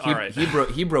Christ. All right.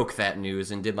 He broke that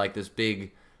news and did like this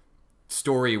big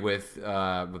story with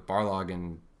Barlog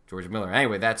and George Miller.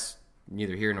 Anyway, that's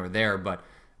neither here nor there, but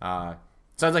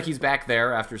sounds like he's back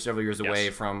there after several years away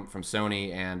from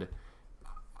Sony, and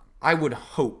I would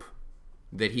hope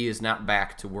that he is not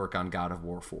back to work on God of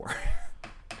War 4.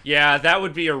 Yeah, that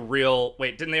would be a real...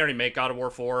 Wait, didn't they already make God of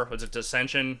War 4? Was it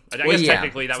Dissension? I guess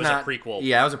technically that was a prequel.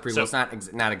 Yeah, it was a prequel. So,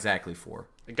 it's not exactly 4.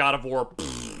 God of War...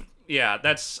 Yeah,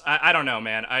 that's... I don't know,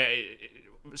 man.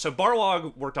 So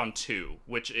Barlog worked on 2,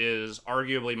 which is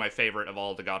arguably my favorite of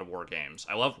all the God of War games.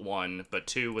 I love 1, but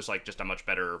 2 was like just a much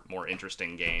better, more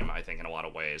interesting game, I think, in a lot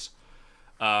of ways.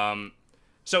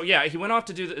 So yeah, he went off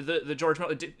to do the George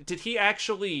Miller... Did he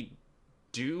actually...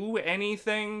 do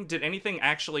anything? Did anything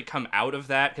actually come out of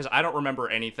that? Because I don't remember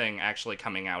anything actually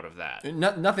coming out of that.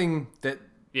 Nothing that...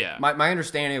 Yeah. My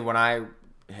understanding when I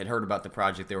had heard about the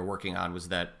project they were working on was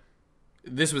that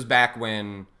this was back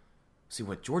when... See,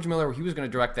 what, George Miller, he was going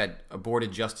to direct that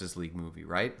aborted Justice League movie,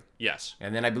 right? Yes.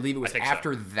 And then I believe it was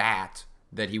after that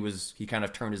he kind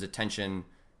of turned his attention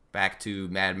back to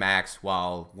Mad Max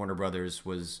while Warner Brothers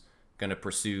was going to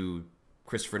pursue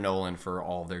Christopher Nolan for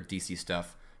all their DC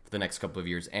stuff the next couple of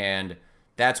years. And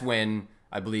that's when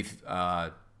I believe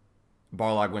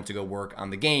Barlog went to go work on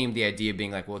the game, the idea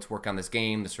being like, well, let's work on this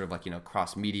game, this sort of like,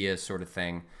 cross-media sort of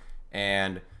thing.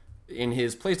 And in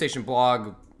his PlayStation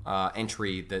blog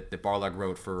entry that Barlog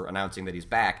wrote for announcing that he's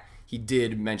back, he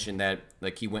did mention that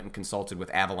like he went and consulted with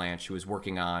Avalanche, who was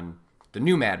working on the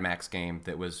new Mad Max game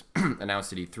that was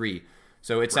announced at E3.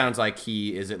 So it sounds like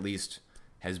he is at least...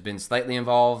 has been slightly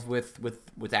involved with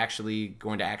actually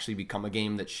going to actually become a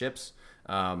game that ships.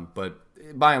 But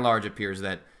by and large, it appears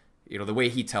that, the way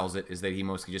he tells it is that he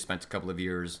mostly just spent a couple of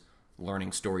years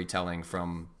learning storytelling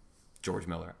from George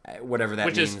Miller. Whatever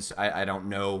that means, I don't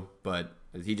know, but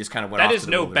he just kind of went off to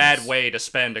the wilderness. That is no bad way to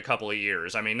spend a couple of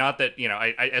years. I mean, not that,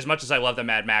 I as much as I love the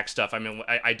Mad Max stuff, I mean,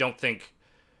 I don't think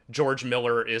George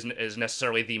Miller is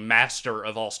necessarily the master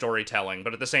of all storytelling,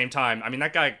 but at the same time, I mean,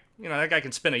 that guy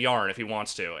can spin a yarn if he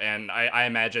wants to, and I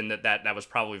imagine that was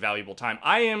probably valuable time.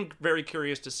 I am very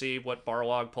curious to see what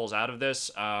Barlog pulls out of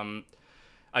this.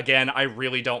 Again, I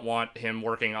really don't want him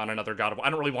working on another God of War. I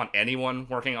don't really want anyone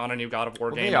working on a new God of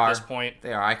War game at this point.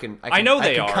 They are. I know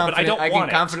they are, but I don't want it. I can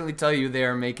confidently tell you they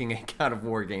are making a God of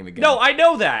War game again. No, I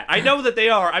know that. I know that they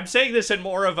are. I'm saying this in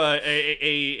more of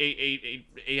a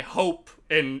hope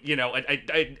and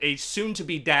a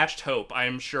soon-to-be dashed hope, I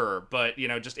am sure. But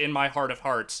just in my heart of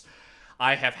hearts,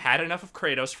 I have had enough of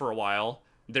Kratos for a while.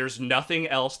 There's nothing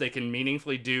else they can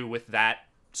meaningfully do with that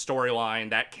storyline,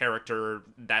 that character,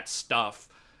 that stuff,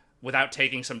 without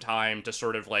taking some time to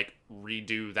sort of like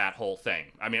redo that whole thing.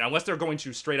 I mean, unless they're going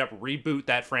to straight up reboot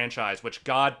that franchise, which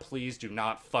God, please do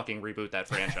not fucking reboot that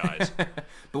franchise.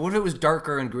 But what if it was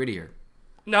darker and grittier?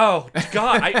 No,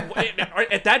 God,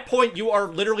 at that point you are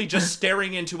literally just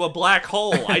staring into a black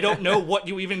hole. I don't know what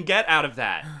you even get out of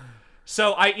that.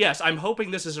 So I'm hoping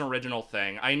this is an original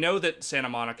thing. I know that Santa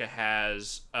Monica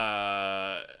has,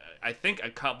 I think,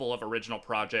 a couple of original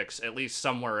projects, at least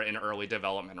somewhere in early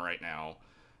development right now.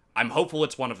 I'm hopeful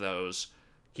it's one of those.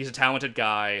 He's a talented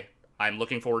guy. I'm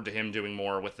looking forward to him doing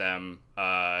more with them.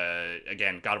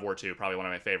 Again, God of War 2, probably one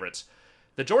of my favorites.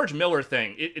 The George Miller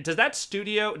thing,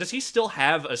 does he still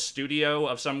have a studio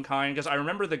of some kind? Because I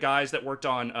remember the guys that worked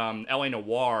on L.A.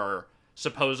 Noire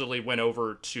supposedly went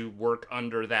over to work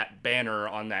under that banner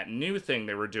on that new thing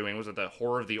they were doing. Was it the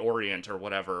Horror of the Orient or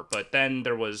whatever? But then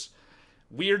there was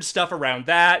weird stuff around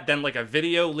that. Then like a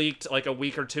video leaked like a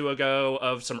week or two ago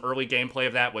of some early gameplay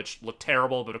of that, which looked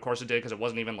terrible, but of course it did because it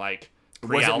wasn't even like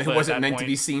It wasn't meant to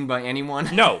be seen by anyone.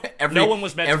 No, no one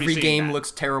was meant to be seen. Every game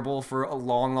looks terrible for a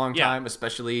long time,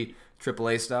 especially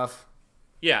AAA stuff.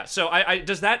 Yeah, so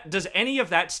does any of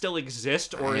that still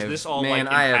exist, or is this all like in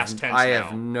past tense now? I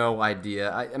have no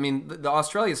idea. I mean, the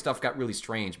Australia stuff got really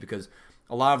strange because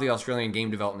a lot of the Australian game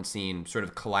development scene sort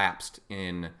of collapsed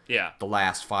in the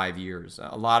last 5 years.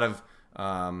 A lot of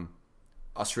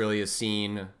Australia's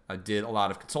scene did a lot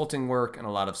of consulting work and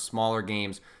a lot of smaller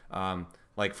games.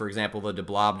 Like, for example, the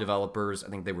DeBlob developers, I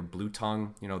think they were Blue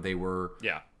Tongue.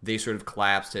 They sort of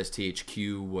collapsed as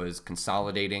THQ was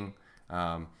consolidating.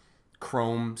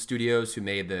 Chrome Studios, who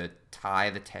made the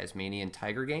Tasmanian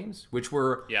Tiger games, which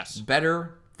were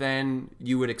better than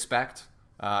you would expect.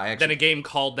 Than a game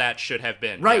called that should have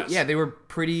been. Right, yes. yeah, they were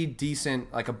pretty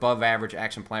decent, like above average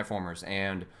action platformers.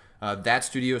 And that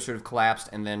studio sort of collapsed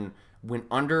and then went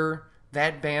under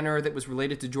that banner that was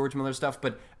related to George Miller stuff.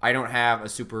 But I don't have a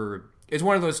super... It's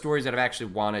one of those stories that I've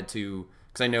actually wanted to...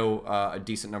 Because I know a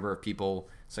decent number of people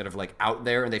sort of like out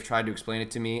there, and they've tried to explain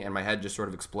it to me, and my head just sort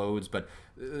of explodes. But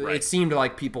it seemed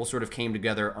like people sort of came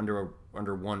together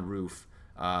under one roof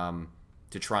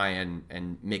to try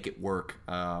and make it work.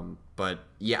 But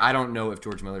yeah, I don't know if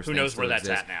George Miller's Who knows where that's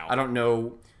at now? I don't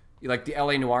know. Like the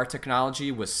LA Noire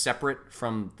technology was separate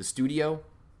from the studio.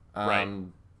 Right.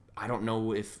 I don't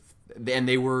know if... And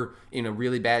they were in a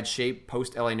really bad shape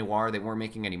post LA Noire. They weren't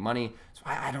making any money, so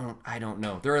I don't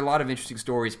know. There are a lot of interesting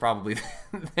stories probably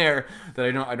there that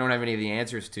I don't have any of the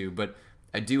answers to. But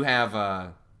I do have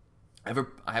I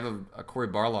have a Cory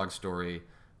Barlog story,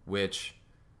 which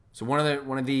one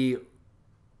of the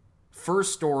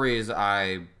first stories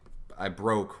I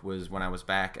broke was when I was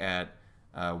back at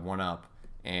 1UP,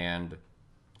 and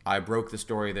I broke the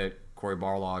story that Cory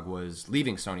Barlog was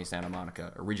leaving Sony Santa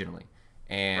Monica originally.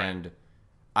 And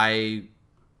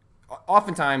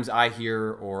oftentimes I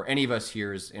hear, or any of us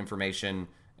hears information,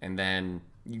 and then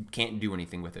you can't do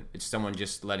anything with it. It's someone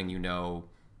just letting you know,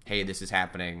 hey, this is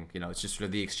happening. It's just sort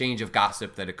of the exchange of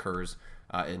gossip that occurs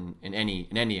in any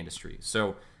industry.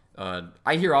 So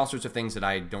I hear all sorts of things that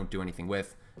I don't do anything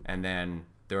with, and then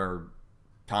there are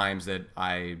times that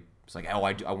it's like, oh,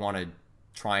 I want to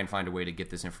try and find a way to get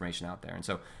this information out there. And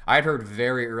so I had heard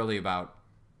very early about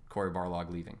Cory Barlog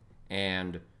leaving.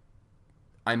 And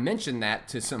I mentioned that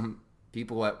to some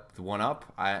people at the 1UP,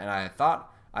 and I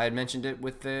thought I had mentioned it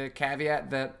with the caveat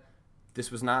that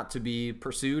this was not to be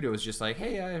pursued. It was just like,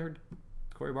 hey, I heard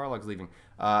Cory Barlog's leaving.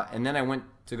 And then I went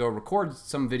to go record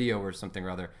some video or something or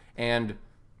other, and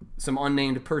some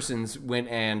unnamed persons went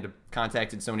and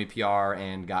contacted Sony PR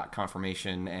and got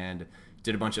confirmation and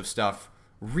did a bunch of stuff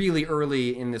really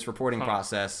early in this reporting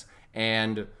process.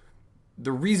 And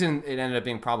the reason it ended up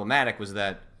being problematic was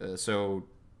that so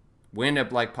we ended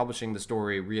up like publishing the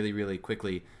story really, really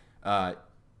quickly.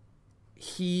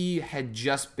 He had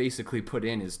just basically put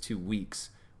in his 2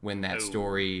 weeks when that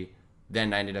story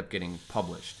then ended up getting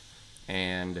published.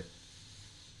 And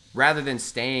rather than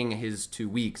staying his 2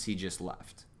 weeks, he just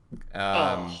left.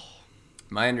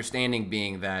 My understanding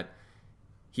being that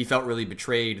he felt really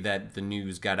betrayed that the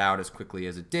news got out as quickly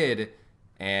as it did,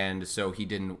 and so he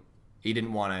didn't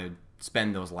want to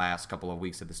spend those last couple of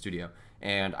weeks at the studio.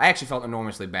 And I actually felt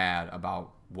enormously bad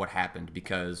about what happened,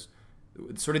 because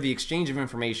sort of the exchange of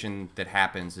information that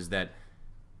happens is that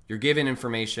you're given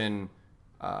information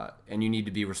and you need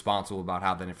to be responsible about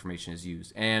how that information is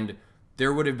used. And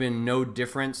there would have been no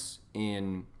difference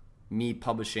in me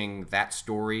publishing that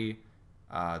story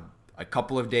a a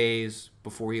couple of days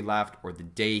before he left or the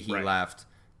day he left,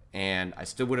 and I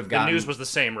still would have gotten... The news was the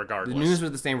same regardless. The news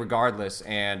was the same regardless,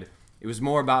 and it was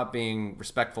more about being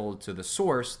respectful to the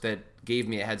source that gave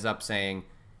me a heads up saying,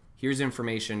 here's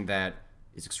information that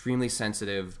is extremely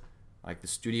sensitive, like the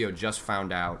studio just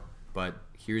found out, but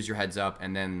here's your heads up.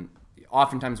 And then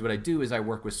oftentimes what I do is I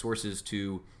work with sources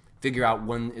to figure out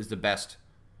when is the best.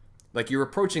 Like you're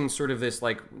approaching sort of this,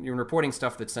 like you're reporting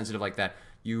stuff that's sensitive like that.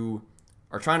 You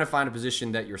are trying to find a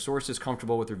position that your source is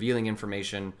comfortable with revealing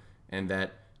information and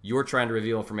that you're trying to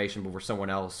reveal information before someone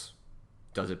else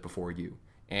does it before you.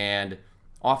 And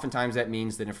oftentimes that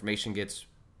means that information gets,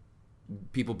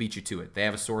 people beat you to it. They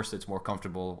have a source that's more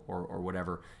comfortable or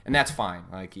whatever, and that's fine.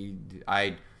 Like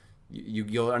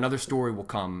you'll another story will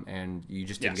come, and you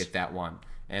just didn't get that one.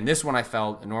 And this one I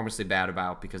felt enormously bad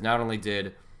about because not only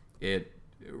did it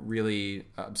really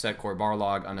upset Cory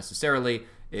Barlog unnecessarily,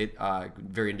 it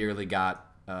very nearly got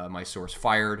my source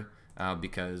fired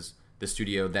because the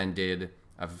studio then did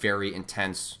a very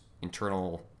intense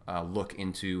internal look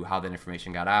into how that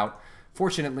information got out.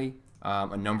 Fortunately,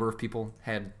 a number of people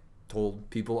had told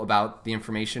people about the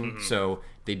information, so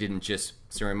they didn't just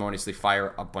ceremoniously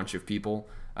fire a bunch of people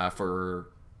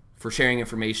for sharing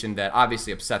information that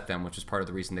obviously upset them, which is part of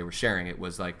the reason they were sharing it.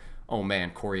 Was like, oh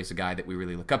man, Cory is a guy that we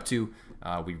really look up to.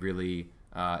 We really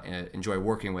enjoy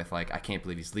working with. Like, I can't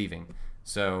believe he's leaving.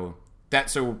 So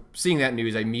seeing that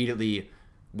news, I immediately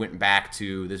went back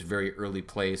to this very early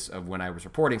place of when I was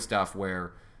reporting stuff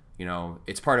where, you know,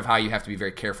 it's part of how you have to be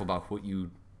very careful about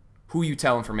who you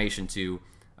tell information to.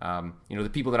 You know, the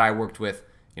people that I worked with,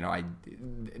 you know,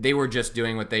 they were just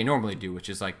doing what they normally do, which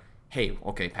is like, hey,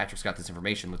 okay, Patrick's got this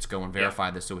information. Let's go and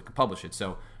verify this so we can publish it.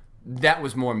 So that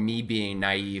was more me being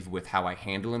naive with how I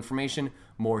handle information,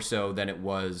 more so than it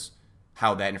was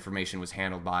how that information was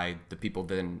handled by the people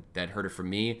that heard it from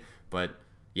me. But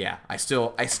yeah, I still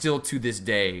to this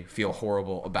day feel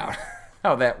horrible about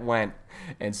how that went.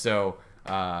 And so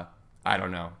I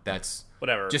don't know. That's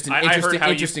whatever. Just an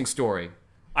interesting story.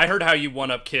 I heard how you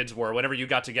one-up kids were. Whenever you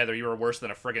got together, you were worse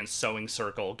than a friggin' sewing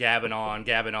circle, gabbing on,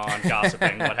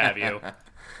 gossiping, what have you.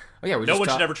 Oh yeah, no one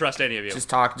should ever trust any of you. Just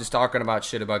talking about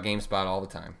shit about GameSpot all the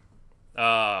time.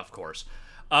 Of course.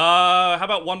 How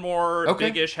about one more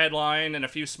big-ish headline and a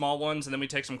few small ones, and then we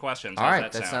take some questions. All right,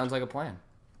 that sounds like a plan.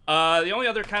 The only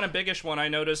other kind of biggish one I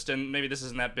noticed, and maybe this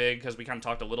isn't that big because we kind of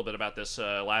talked a little bit about this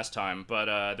last time,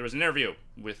 but there was an interview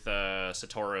with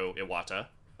Satoru Iwata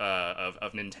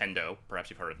of Nintendo. Perhaps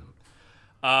you've heard of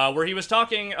them. Where he was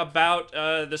talking about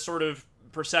the sort of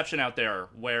perception out there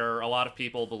where a lot of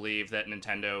people believe that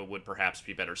Nintendo would perhaps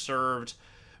be better served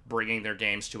bringing their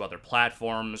games to other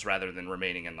platforms rather than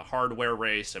remaining in the hardware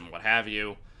race and what have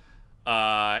you.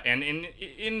 And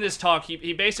in this talk,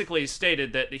 he basically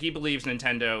stated that he believes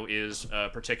Nintendo is a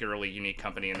particularly unique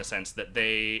company in the sense that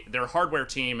their hardware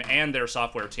team and their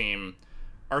software team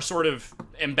are sort of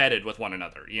embedded with one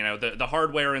another. You know, the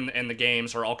hardware and the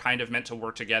games are all kind of meant to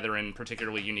work together in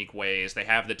particularly unique ways. They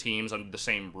have the teams under the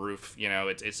same roof. You know,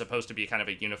 it's supposed to be kind of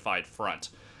a unified front.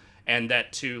 And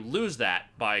that to lose that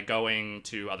by going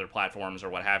to other platforms or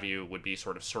what have you would be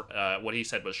sort of what he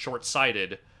said was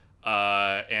short-sighted,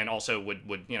 and also would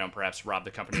you know, perhaps rob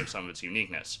the company of some of its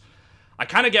uniqueness. I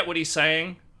kind of get what he's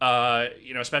saying,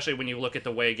 you know, especially when you look at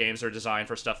the way games are designed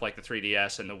for stuff like the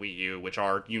 3DS and the Wii U, which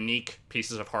are unique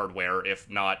pieces of hardware, if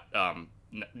not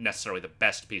necessarily the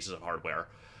best pieces of hardware.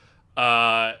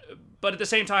 But at the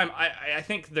same time, I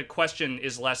think the question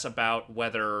is less about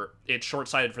whether it's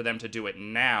short-sighted for them to do it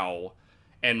now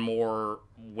and more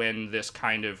when this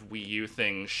kind of Wii U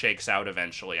thing shakes out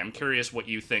eventually. I'm curious what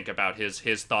you think about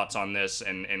his thoughts on this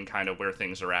and kind of where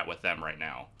things are at with them right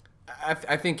now.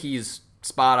 I think he's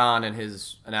spot on in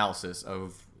his analysis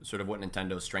of sort of what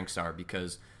Nintendo's strengths are,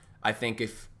 because I think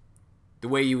if the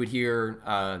way you would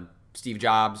hear Steve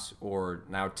Jobs or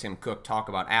now Tim Cook talk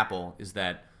about Apple is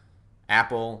that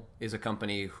Apple is a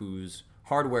company whose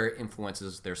hardware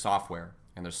influences their software,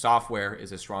 and their software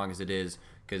is as strong as it is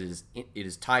because it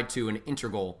is tied to and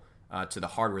integral to the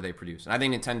hardware they produce. And I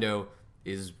think Nintendo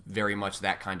is very much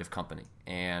that kind of company.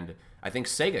 And I think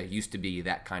Sega used to be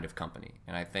that kind of company.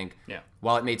 And I think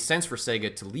while it made sense for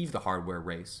Sega to leave the hardware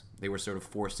race, they were sort of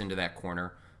forced into that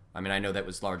corner. I mean, I know that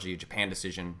was largely a Japan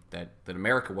decision that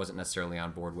America wasn't necessarily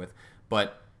on board with,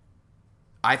 but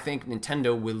I think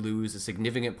Nintendo will lose a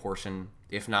significant portion,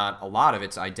 if not a lot of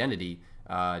its identity,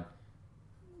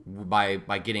 by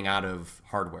getting out of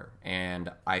hardware.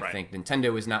 And I think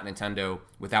Nintendo is not Nintendo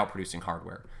without producing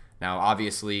hardware. Now,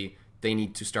 obviously, they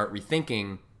need to start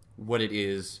rethinking what it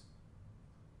is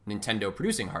Nintendo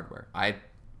producing hardware.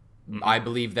 I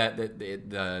believe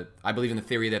that I believe in the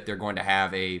theory that they're going to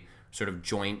have a sort of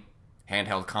joint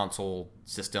handheld console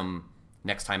system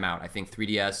next time out. I think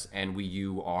 3DS and Wii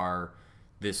U are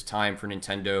this time for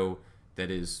Nintendo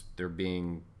they're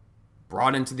being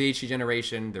brought into the HD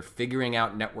generation. They're figuring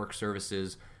out network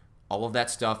services. All of that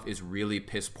stuff is really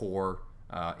piss poor.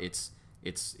 It's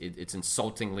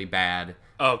insultingly bad.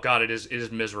 Oh God, it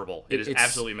is miserable. It's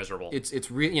absolutely miserable. It's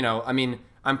real. I mean,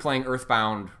 I'm playing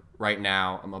Earthbound right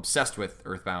now. I'm obsessed with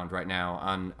Earthbound right now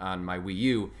on my Wii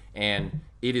U, and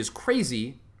it is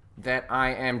crazy that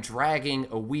I am dragging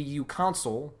a Wii U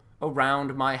console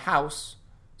around my house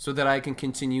so that I can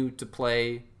continue to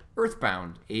play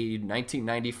Earthbound, a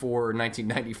 1994 or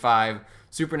 1995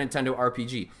 Super Nintendo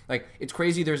RPG. Like, it's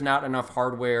crazy there's not enough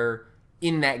hardware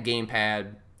in that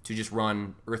gamepad to just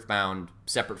run Earthbound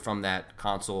separate from that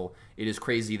console. It is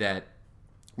crazy that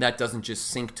doesn't just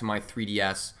sync to my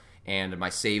 3DS and my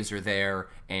saves are there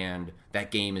and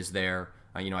that game is there.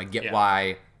 I get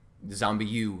why Zombie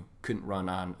U couldn't run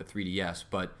on a 3DS,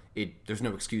 but there's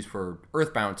no excuse for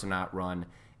Earthbound to not run.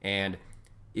 And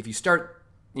if you start,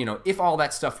 if all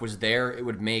that stuff was there, it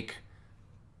would make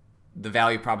the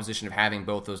value proposition of having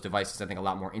both those devices, I think, a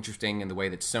lot more interesting in the way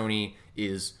that Sony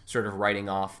is sort of writing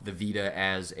off the Vita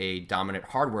as a dominant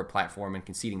hardware platform and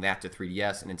conceding that to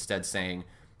 3DS, and instead saying,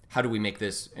 how do we make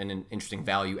this an interesting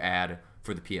value add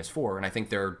for the PS4? And I think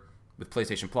they're, with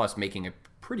PlayStation Plus, making a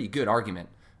pretty good argument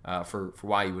for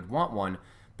why you would want one.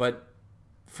 But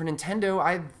for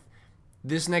Nintendo,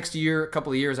 this next year, a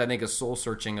couple of years, I think, is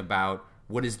soul-searching about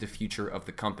what is the future of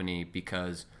the company,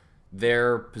 because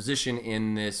their position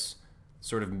in this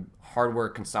sort of hardware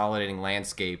consolidating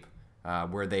landscape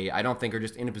where I don't think are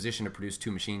just in a position to produce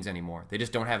two machines anymore. They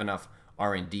just don't have enough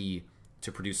R&D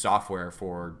to produce software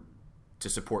to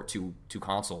support two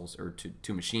consoles or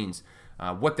two machines.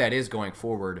 What that is going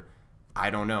forward, I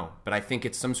don't know. But I think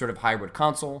it's some sort of hybrid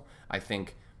console. I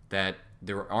think that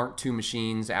there aren't two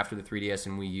machines after the 3DS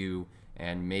and Wii U,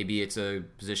 and maybe it's a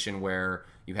position where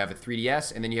you have a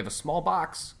 3DS and then you have a small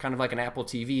box, kind of like an Apple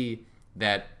TV,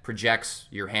 that projects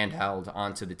your handheld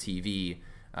onto the TV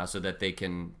so that they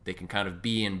can kind of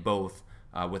be in both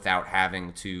without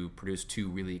having to produce two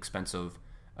really expensive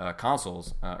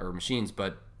consoles or machines.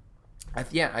 But I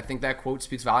think that quote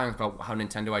speaks volumes about how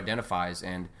Nintendo identifies.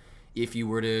 And if you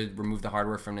were to remove the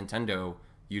hardware from Nintendo,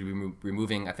 you'd be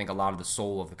removing, I think, a lot of the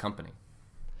soul of the company.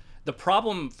 The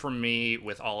problem for me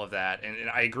with all of that, and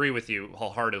I agree with you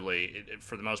wholeheartedly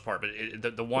for the most part,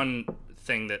 but the one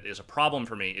thing that is a problem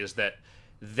for me is that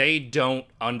they don't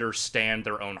understand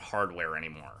their own hardware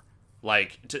anymore.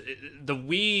 Like, the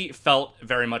Wii felt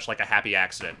very much like a happy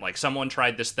accident. Like, someone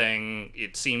tried this thing,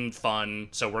 it seemed fun,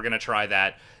 so we're going to try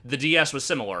that. The DS was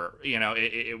similar.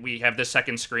 We have this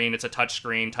second screen, it's a touch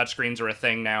screen. Touch screens are a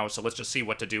thing now, so let's just see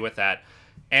what to do with that.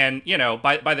 And,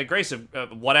 by the grace of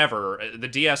whatever, the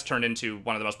DS turned into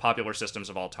one of the most popular systems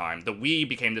of all time. The Wii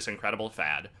became this incredible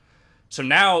fad. So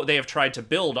now they have tried to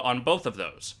build on both of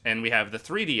those. And we have the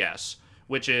 3DS,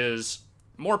 which is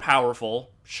more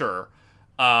powerful, sure.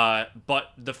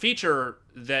 But the feature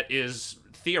that is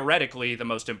theoretically the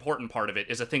most important part of it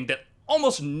is a thing that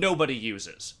almost nobody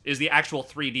uses, is the actual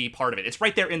 3D part of it. It's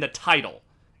right there in the title.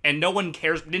 And no one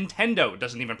cares. Nintendo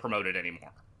doesn't even promote it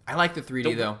anymore. I like the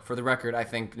 3D though. For the record, I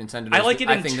think Nintendo. I like it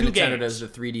in two Nintendo games. does the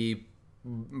 3D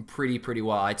pretty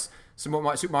well. It's Super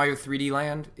Mario 3D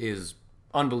Land is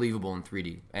unbelievable in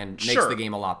 3D and makes the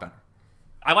game a lot better.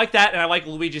 I like that, and I like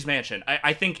Luigi's Mansion.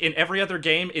 I think in every other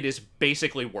game, it is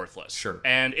basically worthless. Sure.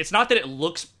 And it's not that it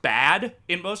looks bad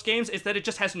in most games, it's that it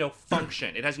just has no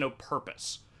function. It has no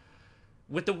purpose.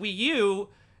 With the Wii U,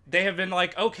 they have been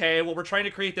like, okay, well, we're trying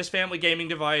to create this family gaming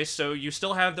device, so you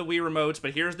still have the Wii remotes,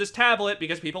 but here's this tablet,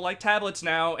 because people like tablets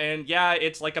now, and yeah,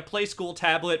 it's like a play school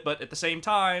tablet, but at the same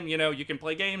time, you can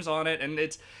play games on it, and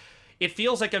it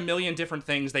feels like a million different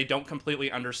things they don't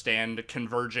completely understand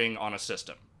converging on a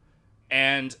system.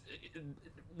 And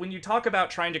when you talk about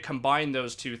trying to combine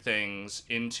those two things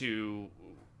into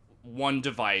one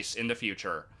device in the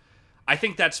future, I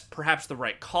think that's perhaps the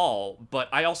right call, but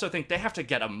I also think they have to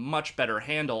get a much better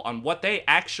handle on what they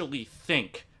actually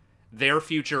think their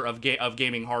future of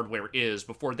gaming hardware is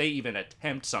before they even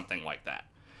attempt something like that.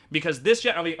 Because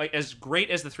as great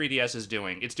as the 3DS is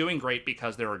doing, it's doing great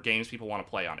because there are games people want to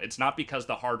play on. It's not because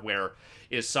the hardware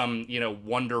is some,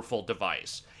 wonderful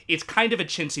device. It's kind of a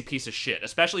chintzy piece of shit,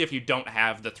 especially if you don't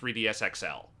have the 3DS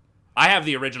XL. I have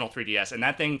the original 3DS, and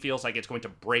that thing feels like it's going to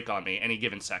break on me any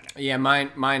given second. Yeah,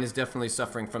 mine is definitely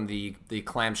suffering from the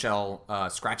clamshell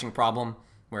scratching problem,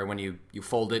 where when you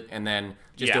fold it and then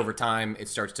just over time it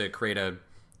starts to create a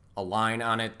line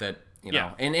on it that,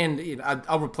 and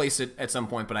I'll replace it at some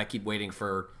point, but I keep waiting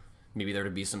for maybe there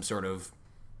to be some sort of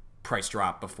price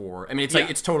drop before. I mean, it's like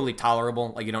it's totally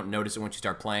tolerable. Like you don't notice it once you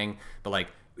start playing, but like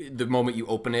the moment you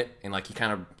open it and like you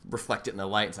kind of reflect it in the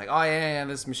light, it's like, oh yeah,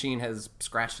 this machine has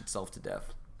scratched itself to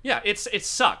death. Yeah, it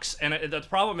sucks, and the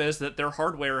problem is that their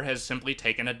hardware has simply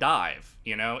taken a dive.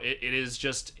 You know, it is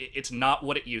just it's not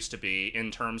what it used to be in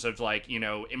terms of like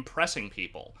impressing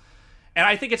people. And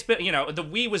I think it's been the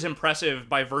Wii was impressive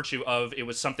by virtue of it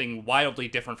was something wildly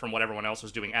different from what everyone else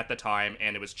was doing at the time,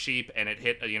 and it was cheap and it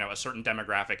hit a certain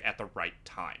demographic at the right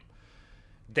time.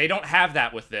 They don't have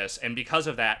that with this, and because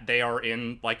of that, they are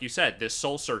in, like you said, this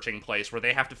soul-searching place where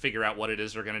they have to figure out what it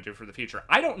is they're going to do for the future.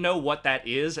 I don't know what that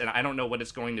is, and I don't know what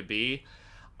it's going to be.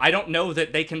 I don't know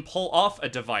that they can pull off a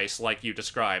device like you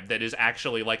described that is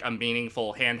actually like a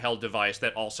meaningful handheld device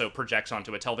that also projects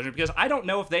onto a television, because I don't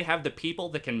know if they have the people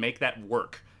that can make that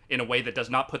work in a way that does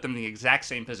not put them in the exact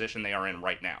same position they are in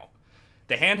right now.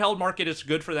 The handheld market is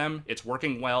good for them. It's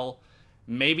working well.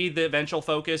 Maybe the eventual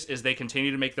focus is they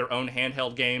continue to make their own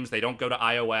handheld games. They don't go to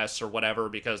iOS or whatever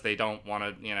because they don't want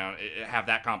to, have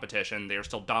that competition. They're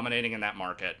still dominating in that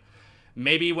market.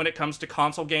 Maybe when it comes to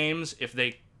console games, if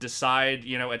they decide,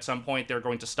 at some point they're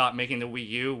going to stop making the Wii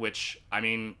U, which, I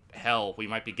mean, hell, we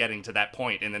might be getting to that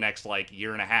point in the next,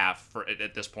 year and a half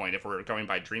at this point if we're going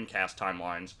by Dreamcast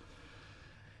timelines.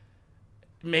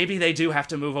 Maybe they do have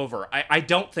to move over. I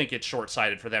don't think it's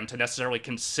short-sighted for them to necessarily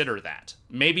consider that.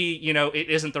 Maybe, it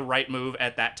isn't the right move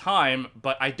at that time,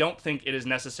 but I don't think it is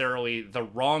necessarily the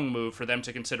wrong move for them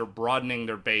to consider broadening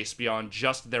their base beyond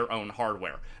just their own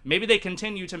hardware. Maybe they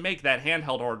continue to make that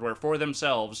handheld hardware for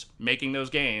themselves, making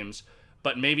those games,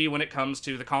 but maybe when it comes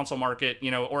to the console market,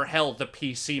 or hell, the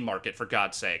PC market, for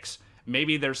God's sakes,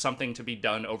 maybe there's something to be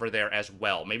done over there as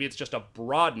well. Maybe it's just a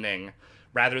broadening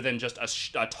rather than just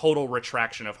a total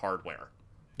retraction of hardware.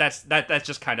 That's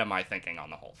just kind of my thinking on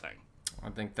the whole thing. I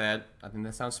think that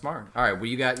sounds smart. All right, well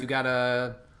you got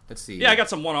let's see. Yeah, I got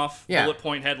some one-off bullet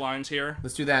point headlines here.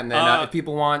 Let's do that, and then if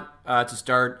people want to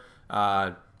start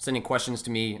sending questions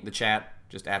to me in the chat,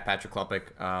 just at Patrick Klepek,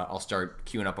 I'll start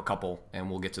queuing up a couple, and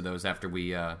we'll get to those after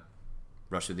we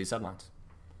rush through these headlines.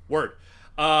 Word.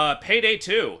 Payday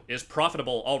 2 is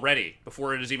profitable already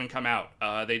before it has even come out.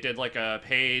 They did like a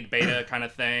paid beta kind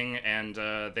of thing, and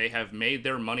they have made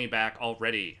their money back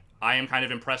already. I am kind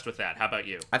of impressed with that. How about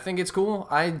you? I think it's cool.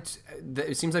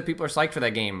 It seems like people are psyched for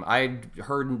that game. I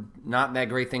heard not that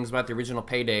great things about the original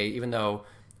Payday, even though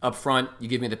up front you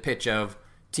give me the pitch of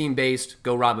team-based,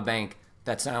 go rob a bank.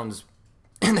 That sounds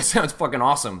fucking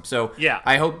awesome. So yeah.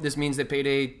 I hope this means that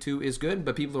Payday 2 is good,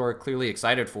 but people are clearly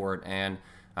excited for it, and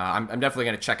I'm definitely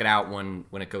going to check it out when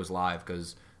it goes live,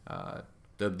 because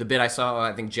the bit I saw,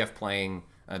 I think Jeff playing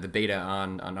the beta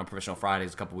on Unprofessional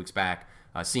Fridays a couple weeks back,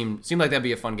 seemed like that'd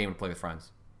be a fun game to play with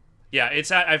friends. Yeah,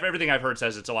 everything I've heard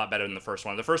says it's a lot better than the first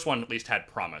one. The first one at least had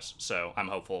promise, so I'm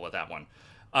hopeful with that one.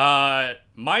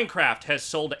 Minecraft has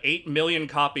sold 8 million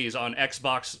copies on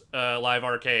Xbox Live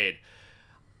Arcade.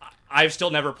 I've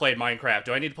still never played Minecraft.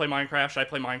 Do I need to play Minecraft? Should I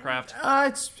play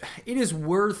Minecraft? It is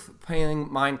worth playing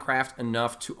Minecraft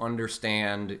enough to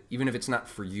understand, even if it's not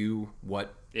for you,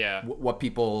 what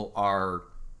people are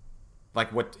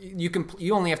like. What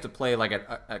you only have to play like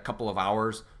a couple of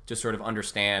hours to sort of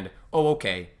understand. Oh,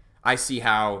 okay, I see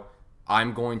how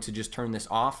I'm going to just turn this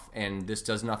off, and this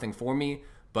does nothing for me.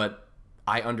 But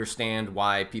I understand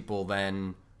why people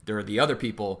then there are the other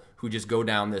people who just go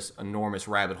down this enormous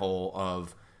rabbit hole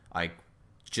of. Like,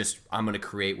 I'm going to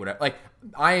create whatever. Like,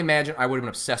 I imagine I would have been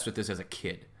obsessed with this as a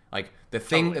kid. Like, the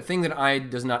thing that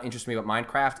does not interest me about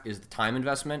Minecraft is the time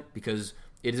investment, because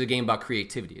it is a game about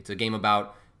creativity. It's a game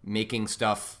about making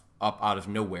stuff up out of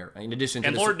nowhere. In addition to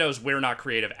and Lord knows we're not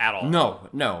creative at all.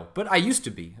 No. But I used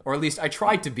to be, or at least I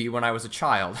tried to be when I was a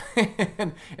child.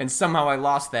 and somehow I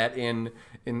lost that in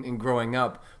growing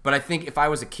up. But I think if I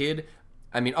was a kid,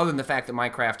 I mean, other than the fact that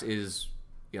Minecraft is...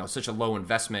 such a low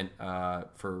investment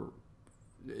for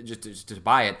just to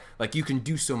buy it. Like, you can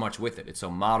do so much with it. It's so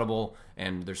moddable,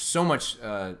 and there's so much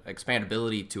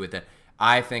expandability to it that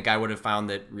I think I would have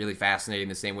found it really fascinating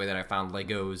the same way that I found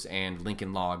Legos and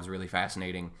Lincoln Logs really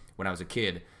fascinating when I was a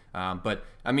kid. But,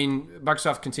 I mean,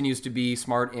 Microsoft continues to be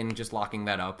smart in just locking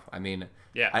that up. I mean,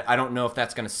 I don't know if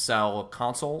that's going to sell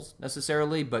consoles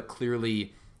necessarily, but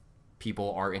clearly...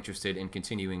 people are interested in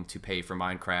continuing to pay for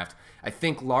Minecraft. I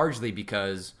think largely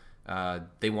because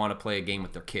they want to play a game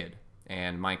with their kid.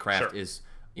 And Minecraft is,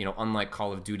 unlike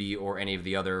Call of Duty or any of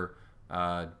the other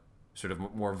sort of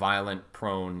more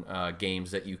violent-prone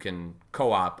games that you can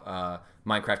co-op,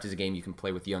 Minecraft is a game you can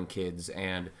play with young kids,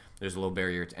 and there's a low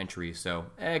barrier to entry. So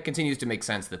it continues to make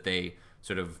sense that they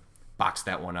sort of box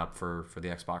that one up for the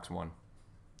Xbox One.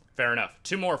 Fair enough.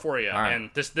 Two more for you, right. and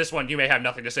this one you may have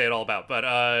nothing to say at all about. But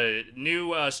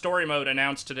new story mode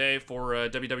announced today for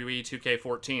WWE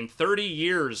 2K14. 30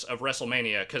 years of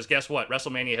WrestleMania, because guess what?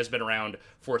 WrestleMania has been around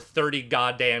for 30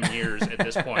 goddamn years at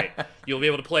this point. You'll be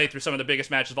able to play through some of the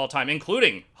biggest matches of all time,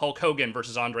 including Hulk Hogan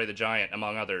versus Andre the Giant,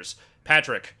 among others.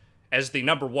 Patrick, as the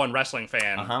number one wrestling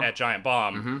fan at Giant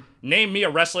Bomb, name me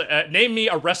a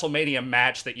WrestleMania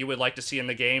match that you would like to see in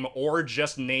the game, or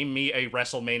just name me a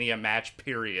WrestleMania match,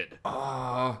 period.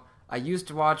 I used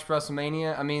to watch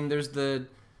WrestleMania. I mean, there was the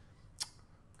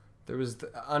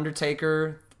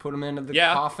Undertaker, put him into the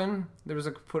coffin. There was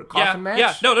a coffin match.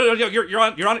 Yeah, no, you're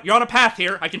on a path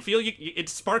here. I can feel you.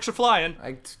 Sparks are flying.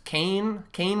 Kane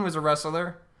was a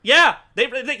wrestler. Yeah,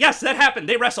 yes, that happened.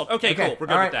 They wrestled. Okay, cool. We're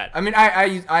good with that. I mean,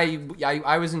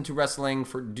 I was into wrestling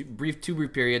for two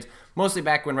brief periods, mostly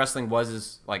back when wrestling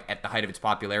was like at the height of its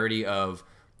popularity of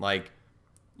like,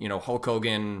 you know, Hulk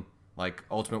Hogan, like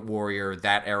Ultimate Warrior,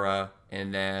 that era,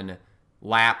 and then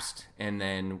lapsed and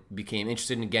then became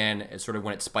interested again as sort of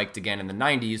when it spiked again in the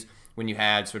 90s when you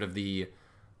had sort of the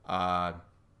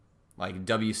like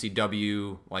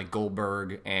WCW, like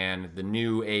Goldberg, and the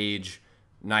new age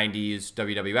 90s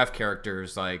WWF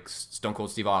characters like Stone Cold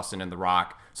Steve Austin and The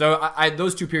Rock. So I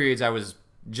those two periods I was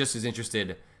just as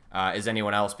interested as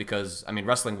anyone else, because I mean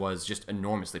wrestling was just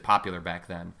enormously popular back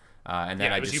then, and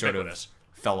then I just sort of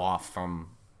fell off from.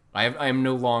 I am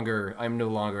no longer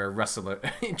a wrestler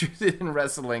interested in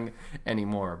wrestling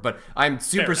anymore. But I'm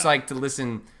super psyched to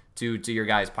listen to your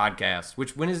guys' podcast.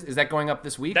 Which when is that going up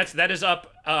this week? That is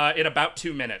up in about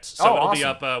 2 minutes. So it'll be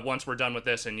up once we're done with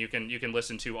this, and you can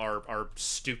listen to our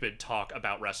stupid talk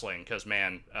about wrestling, because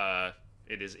man,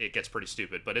 it gets pretty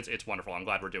stupid, but it's wonderful. I'm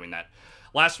glad we're doing that.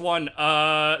 Last one,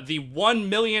 the $1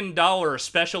 million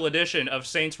special edition of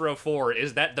Saints Row 4.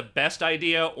 Is that the best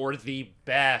idea or the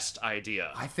best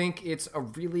idea? I think it's a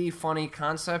really funny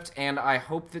concept, and I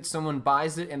hope that someone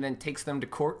buys it and then takes them to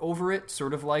court over it,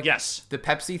 sort of like the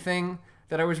Pepsi thing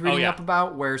that I was reading up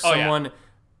about, where someone,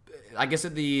 I guess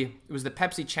it was the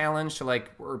Pepsi challenge to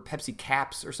or Pepsi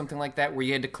caps or something like that, where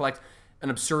you had to collect an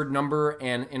absurd number,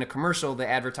 and in a commercial they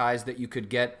advertised that you could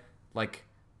get like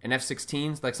an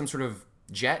F-16, like some sort of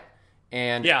jet,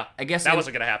 and I guess that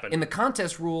wasn't going to happen. In the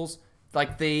contest rules,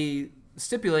 like they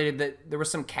stipulated that there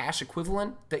was some cash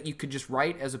equivalent that you could just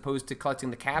write as opposed to collecting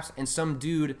the caps, and some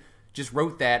dude just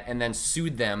wrote that and then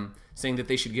sued them, saying that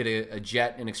they should get a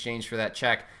jet in exchange for that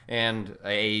check, and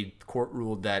a court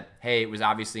ruled that, hey, it was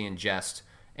obviously in jest,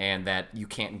 and that you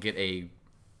can't get a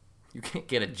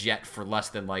jet for less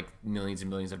than like millions and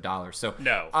millions of dollars. So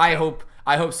I hope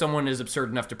someone is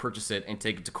absurd enough to purchase it and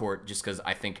take it to court, just because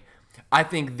I think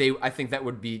that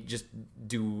would be just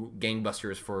do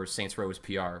gangbusters for Saints Row's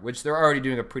PR, which they're already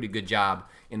doing a pretty good job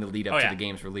in the lead up to the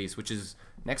game's release, which is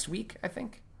next week, I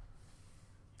think.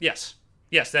 Yes,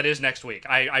 that is next week.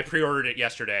 I pre-ordered it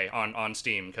yesterday on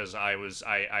Steam because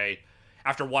I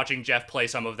after watching Jeff play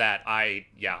some of that, I'm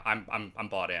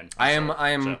bought in. I am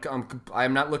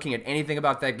not looking at anything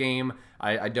about that game.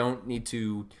 I don't need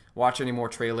to watch any more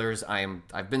trailers.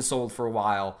 I've been sold for a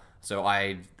while, so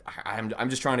I'm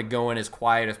just trying to go in as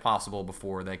quiet as possible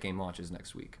before that game launches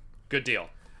next week. Good deal.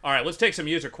 All right, let's take some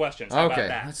user questions. How about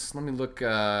that? Let me look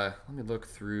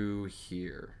through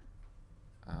here.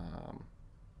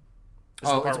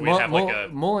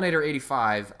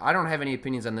 Mullinator85. I don't have any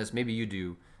opinions on this. Maybe you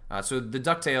do. So the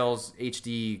DuckTales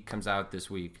HD comes out this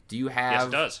week. Do you have? Yes,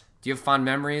 it does. Do you have fond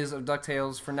memories of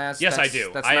DuckTales for NES? Yes, I do.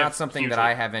 That's not something that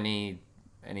I have any.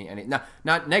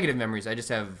 Not negative memories. I just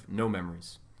have no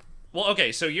memories. Well,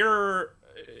 okay. So you're.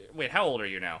 Wait, how old are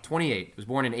you now? 28. Was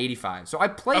born in 85. So I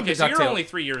played the DuckTales. So you're only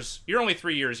 3 years. You're only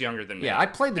 3 years younger than me. Yeah, I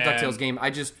played the DuckTales game.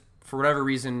 I just, for whatever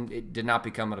reason, it did not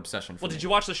become an obsession for me. Well, did you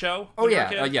watch the show? Oh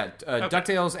yeah,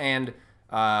 DuckTales and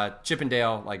Chip and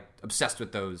Dale, like obsessed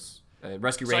with those.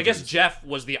 Rescue Rangers. So I guess Jeff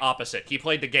was the opposite. He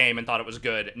played the game and thought it was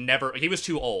good. He was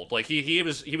too old. Like he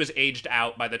was aged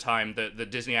out by the time the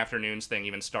Disney Afternoons thing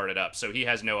even started up. So he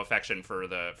has no affection for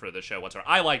the show whatsoever.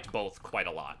 I liked both quite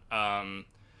a lot. I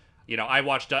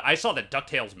saw the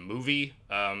DuckTales movie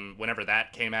whenever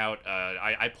that came out.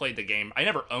 I played the game. I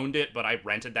never owned it, but I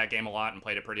rented that game a lot and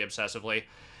played it pretty obsessively.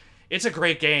 It's a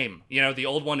great game. The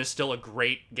old one is still a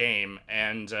great game,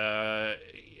 and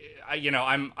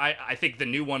I think the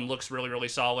new one looks really, really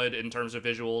solid in terms of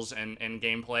visuals and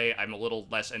gameplay. I'm a little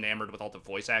less enamored with all the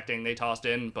voice acting they tossed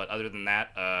in, but other than that,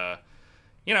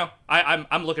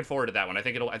 I'm looking forward to that one. I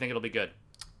think it'll be good.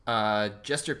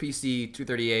 Jester PC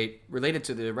 238, related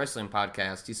to the wrestling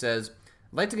podcast, he says,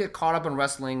 I'd like to get caught up on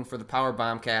wrestling for the Power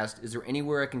Bombcast. Is there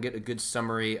anywhere I can get a good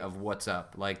summary of what's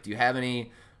up? Like, do you have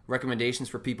any recommendations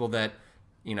for people that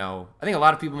I think a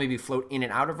lot of people maybe float in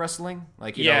and out of wrestling.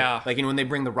 Like, when they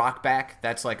bring The Rock back,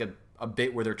 that's like a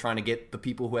bit where they're trying to get the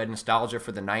people who had nostalgia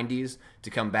for the 90s to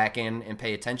come back in and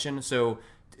pay attention. So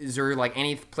is there like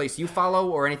any place you follow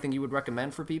or anything you would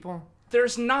recommend for people?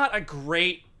 There's not a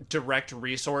great direct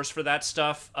resource for that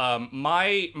stuff.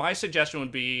 My suggestion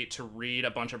would be to read a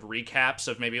bunch of recaps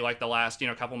of maybe like the last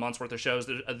couple months worth of shows.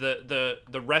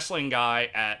 The wrestling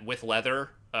guy at With Leather,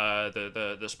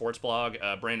 the sports blog,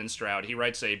 Brandon Stroud, he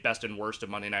writes a best and worst of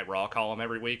Monday Night Raw column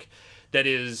every week. That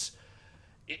is,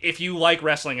 if you like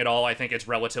wrestling at all, I think it's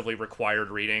relatively required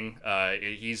reading.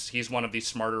 He's one of the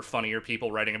smarter, funnier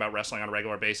people writing about wrestling on a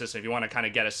regular basis. If you want to kind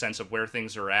of get a sense of where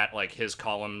things are at, like his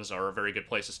columns are a very good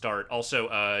place to start.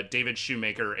 Also, David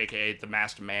Shoemaker, aka The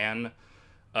Masked Man,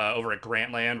 over at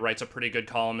Grantland, writes a pretty good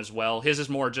column as well. His is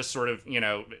more just sort of,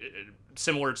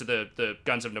 similar to the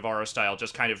Guns of Navarro style,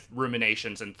 just kind of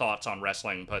ruminations and thoughts on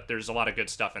wrestling, but there's a lot of good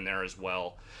stuff in there as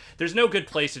well. There's no good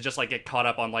place to just like get caught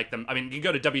up on like them. I mean, you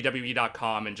go to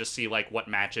WWE.com and just see like what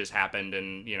matches happened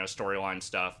and storyline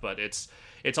stuff, but it's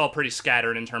all pretty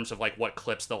scattered in terms of like what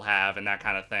clips they'll have and that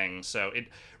kind of thing. So it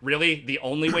really, the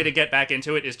only way to get back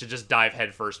into it is to just dive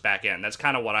headfirst back in. That's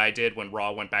kind of what I did when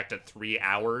Raw went back to 3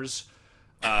 hours.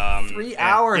 3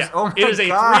 hours. Yeah, oh my god! It is a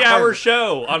 3-hour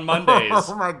show on Mondays.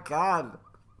 Oh my god!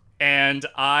 And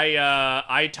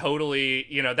I totally,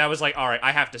 that was like, all right,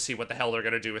 I have to see what the hell they're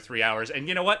gonna do with 3 hours. And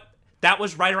you know what? That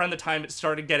was right around the time it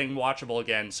started getting watchable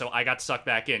again, so I got sucked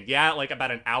back in. Yeah, like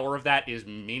about an hour of that is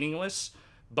meaningless,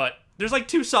 but there's like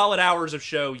 2 solid hours of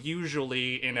show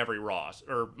usually in every Raw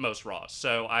or most Raws.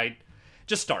 So I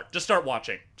just start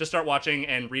watching,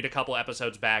 and read a couple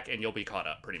episodes back, and you'll be caught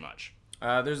up pretty much.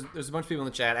 There's a bunch of people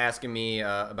in the chat asking me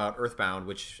about Earthbound,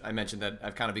 which I mentioned that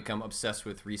I've kind of become obsessed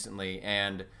with recently,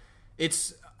 and I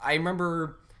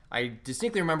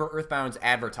distinctly remember Earthbound's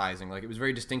advertising. Like, it was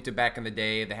very distinctive back in the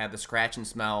day. They had the scratch and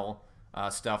smell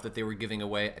stuff that they were giving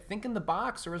away, I think in the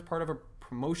box or as part of a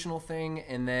promotional thing,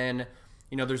 and then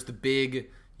there's the big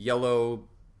yellow,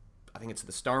 I think it's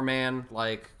the Starman,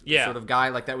 sort of guy.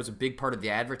 Like, that was a big part of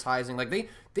the advertising. Like,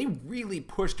 they really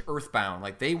pushed Earthbound.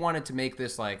 Like, they wanted to make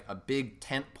this like a big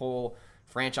tentpole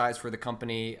franchise for the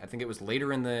company. I think it was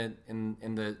later in the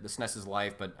SNES's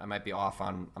life, but I might be off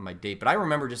on my date. But I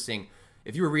remember just seeing,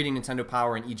 if you were reading Nintendo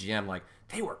Power and EGM, like,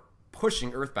 they were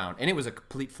pushing Earthbound, and it was a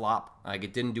complete flop. Like,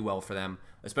 it didn't do well for them,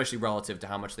 especially relative to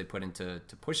how much they put into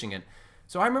pushing it.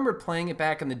 So I remember playing it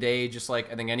back in the day, just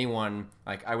like I think anyone,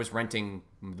 like I was renting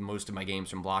most of my games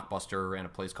from Blockbuster and a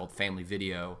place called Family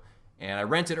Video, and I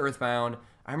rented Earthbound.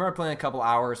 I remember playing a couple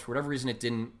hours. For whatever reason, it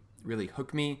didn't really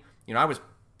hook me. I was,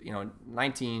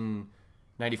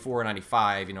 1994,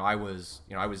 95, I was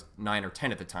 9 or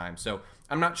 10 at the time. So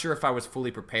I'm not sure if I was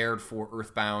fully prepared for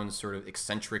Earthbound's sort of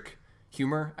eccentric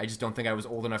humor. I just don't think I was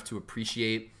old enough to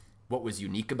appreciate what was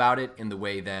unique about it in the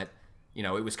way that,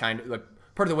 it was kind of like,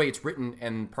 part of the way it's written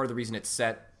and part of the reason it's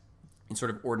set in sort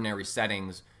of ordinary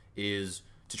settings is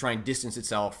to try and distance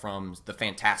itself from the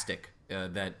fantastic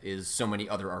that is so many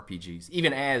other RPGs.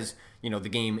 Even as, the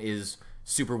game is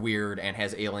super weird and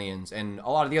has aliens and a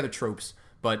lot of the other tropes,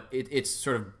 but it's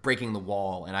sort of breaking the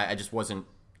wall, and I just wasn't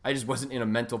in a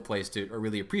mental place to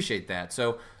really appreciate that.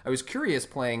 So I was curious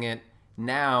playing it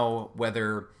now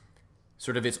whether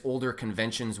sort of its older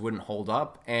conventions wouldn't hold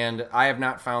up, and I have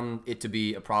not found it to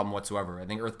be a problem whatsoever. I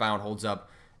think Earthbound holds up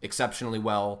exceptionally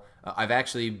well. I've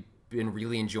actually been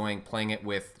really enjoying playing it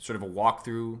with sort of a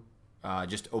walkthrough,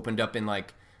 just opened up in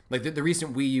like the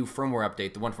recent Wii U firmware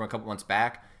update, the one from a couple months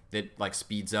back that like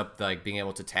speeds up like being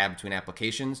able to tab between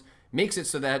applications, makes it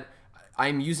so that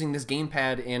I'm using this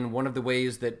gamepad in one of the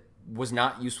ways that was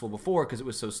not useful before because it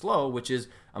was so slow, which is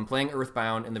I'm playing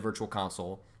Earthbound in the Virtual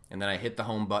Console, and then I hit the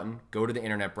home button, go to the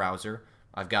internet browser.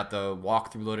 I've got the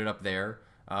walkthrough loaded up there.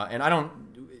 And I don't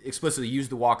explicitly use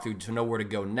the walkthrough to know where to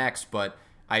go next, but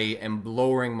I am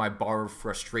lowering my bar of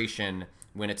frustration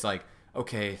when it's like,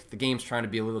 okay, the game's trying to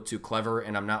be a little too clever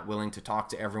and I'm not willing to talk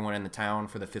to everyone in the town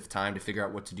for the 5th time to figure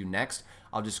out what to do next.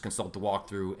 I'll just consult the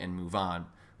walkthrough and move on.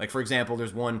 Like, for example,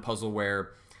 there's one puzzle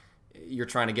where you're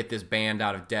trying to get this band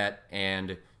out of debt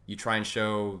and you try and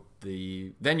show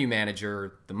the venue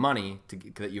manager the money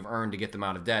that you've earned to get them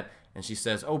out of debt, and she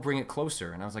says, oh, bring it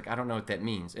closer. And I was like, I don't know what that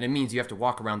means. And it means you have to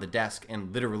walk around the desk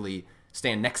and literally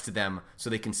stand next to them so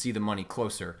they can see the money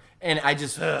closer. And I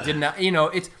just did not,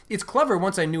 it's clever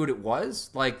once I knew what it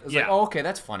was. Like, I was like, oh, okay,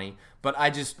 that's funny. But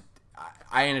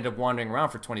I ended up wandering around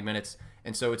for 20 minutes,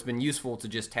 and so it's been useful to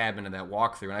just tab into that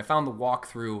walkthrough. And I found the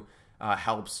walkthrough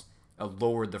helps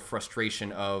lower the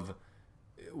frustration of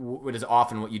what is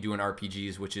often what you do in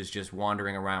RPGs, which is just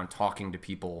wandering around talking to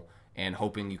people and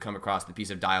hoping you come across the piece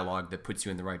of dialogue that puts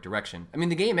you in the right direction. I mean,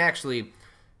 the game actually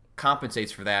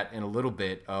compensates for that in a little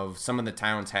bit. Of some of the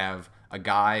towns have a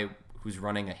guy who's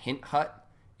running a hint hut,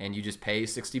 and you just pay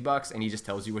 $60 and he just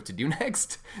tells you what to do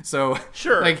next. So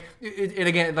sure, like it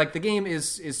again, like the game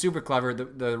is super clever.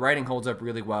 The writing holds up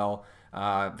really well.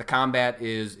 The combat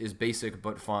is basic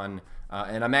but fun.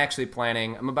 And I'm actually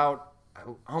planning. I'm about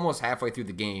almost halfway through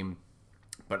the game,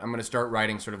 but I'm going to start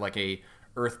writing sort of like a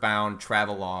Earthbound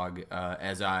travelogue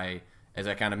as I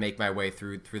kind of make my way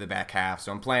through the back half.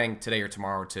 So I'm planning today or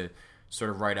tomorrow to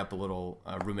sort of write up a little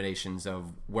ruminations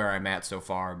of where I'm at so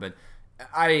far. But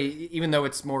even though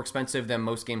it's more expensive than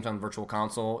most games on Virtual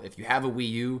Console, if you have a Wii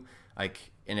U,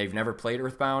 and you've never played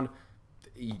Earthbound,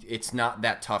 it's not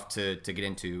that tough to get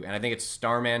into. And I think it's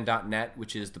Starman.net,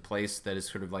 which is the place that is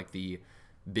sort of like the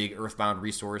big Earthbound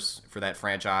resource for that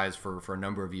franchise for a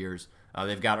number of years.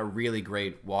 They've got a really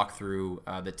great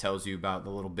walkthrough that tells you about the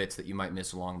little bits that you might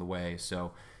miss along the way.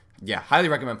 So, yeah, highly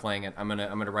recommend playing it. I'm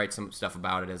gonna write some stuff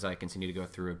about it as I continue to go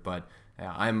through it. But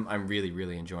I'm really,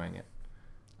 really enjoying it.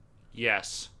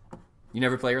 Yes. You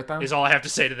never play Earthbound? Is all I have to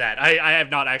say to that. I have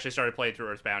not actually started playing through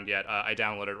Earthbound yet. I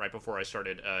downloaded it right before I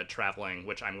started traveling,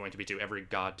 which I'm going to be doing every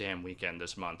goddamn weekend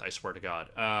this month, I swear to God.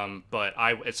 But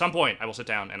at some point, I will sit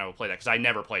down and I will play that, because I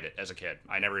never played it as a kid.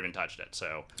 I never even touched it,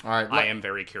 so all right, I am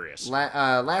very curious.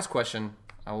 Last question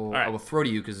I will throw to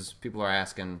you, because people are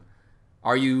asking,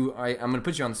 I'm going to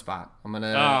put you on the spot. Oh,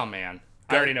 man.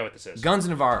 I already know what this is. Guns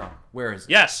Navarro. Where is it?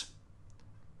 Yes.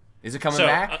 Is it coming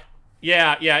back?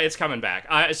 Yeah, it's coming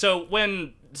back. So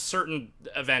when certain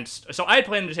events... So I had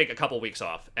planned to take a couple weeks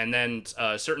off, and then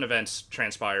certain events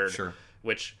transpired,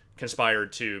 which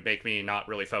conspired to make me not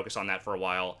really focus on that for a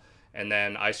while. And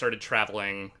then I started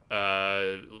traveling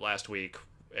last week,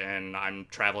 and I'm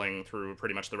traveling through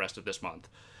pretty much the rest of this month.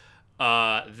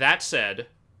 That said,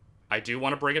 I do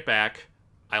want to bring it back.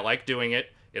 I like doing it.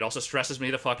 It also stresses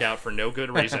me the fuck out for no good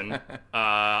reason.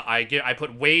 I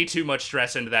put way too much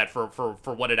stress into that for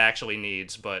what it actually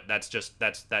needs, but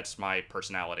that's my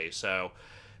personality. So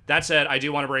that said, I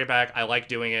do want to bring it back. I like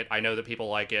doing it. I know that people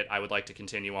like it. I would like to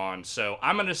continue on. So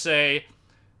I'm going to say,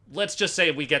 let's just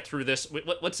say we get through this.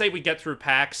 Let's say we get through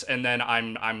PAX, and then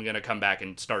I'm going to come back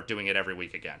and start doing it every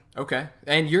week again. Okay.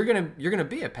 And you're going to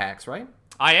be at PAX, right?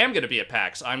 I am going to be at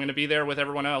PAX. I'm going to be there with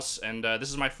everyone else, and this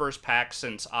is my first PAX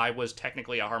since I was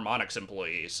technically a Harmonix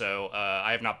employee, so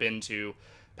I have not been to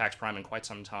PAX Prime in quite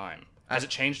some time. Has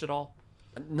it changed at all?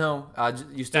 No.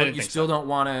 You still don't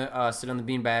want to sit on the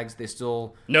beanbags. They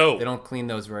don't clean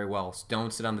those very well. So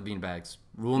don't sit on the beanbags.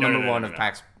 Rule number one of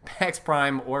PAX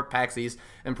Prime or PAX East,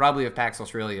 and probably of PAX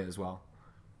Australia as well.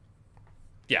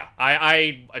 Yeah,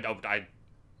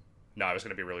 No, I was going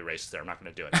to be really racist there. I'm not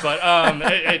going to do it. But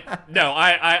I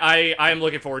am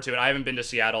looking forward to it. I haven't been to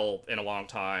Seattle in a long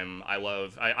time. I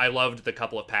loved the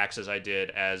couple of PAXs I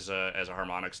did as a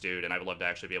Harmonix dude, and I would love to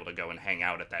actually be able to go and hang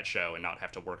out at that show and not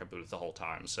have to work a booth the whole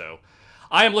time. So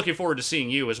I am looking forward to seeing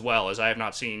you as well, as I have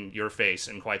not seen your face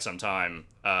in quite some time,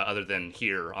 other than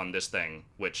here on this thing,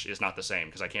 which is not the same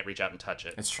because I can't reach out and touch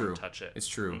it. It's true. Touch it. It's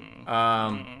true.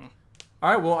 All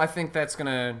right. Well, I think that's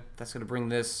gonna bring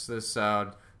this.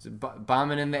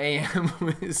 Bombing in the AM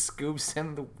with Scoops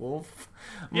and the Wolf.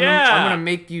 I'm gonna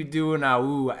make you do an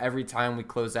 "Ow" every time we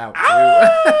close out.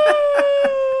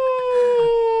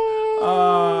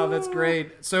 Oh, that's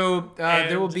great. So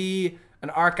there will be an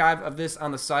archive of this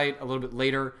on the site a little bit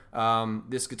later.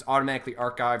 This gets automatically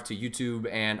archived to YouTube,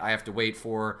 and I have to wait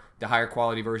for the higher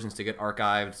quality versions to get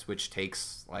archived, which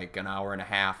takes like an hour and a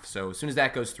half. So as soon as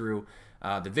that goes through,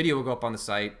 the video will go up on the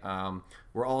site.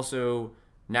 We're also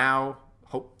now,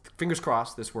 fingers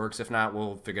crossed this works. If not,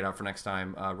 we'll figure it out for next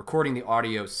time. Recording the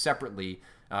audio separately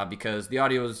because the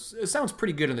audio it sounds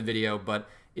pretty good in the video, but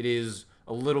it is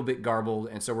a little bit garbled,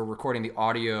 and so we're recording the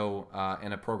audio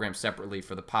in a program separately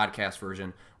for the podcast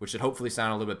version, which should hopefully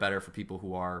sound a little bit better for people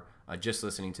who are just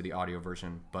listening to the audio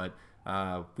version. But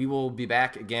we will be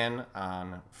back again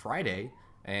on Friday,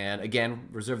 and again,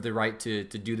 reserve the right to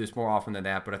do this more often than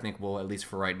that, but I think we'll, at least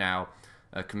for right now,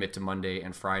 commit to Monday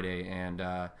and Friday. And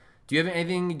do you have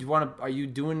anything are you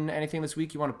doing anything this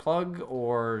week you want to plug,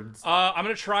 or? I'm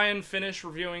going to try and finish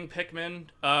reviewing Pikmin,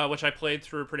 which I played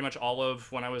through pretty much all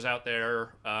of when I was out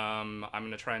there. I'm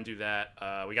going to try and do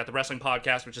that. We got the Wrestling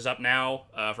Podcast, which is up now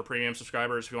for premium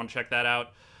subscribers if you want to check that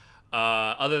out.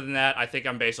 Other than that, I think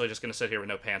I'm basically just going to sit here with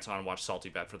no pants on and watch Salty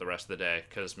Bet for the rest of the day,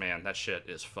 because, man, that shit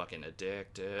is fucking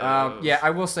addictive. Yeah,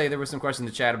 I will say there was some question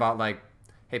in the chat about, like,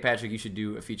 hey, Patrick, you should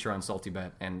do a feature on Salty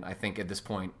Bet, and I think at this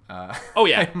point, I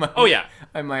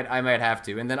might have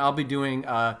to. And then I'll be doing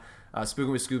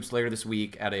Spooking with Scoops later this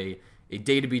week at a a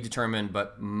day to be determined,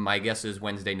 but my guess is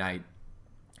Wednesday night.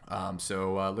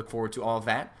 So look forward to all of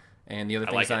that and the other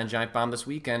things on Giant Bomb this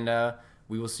week, and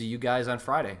we will see you guys on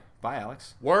Friday. Bye,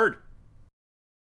 Alex. Word.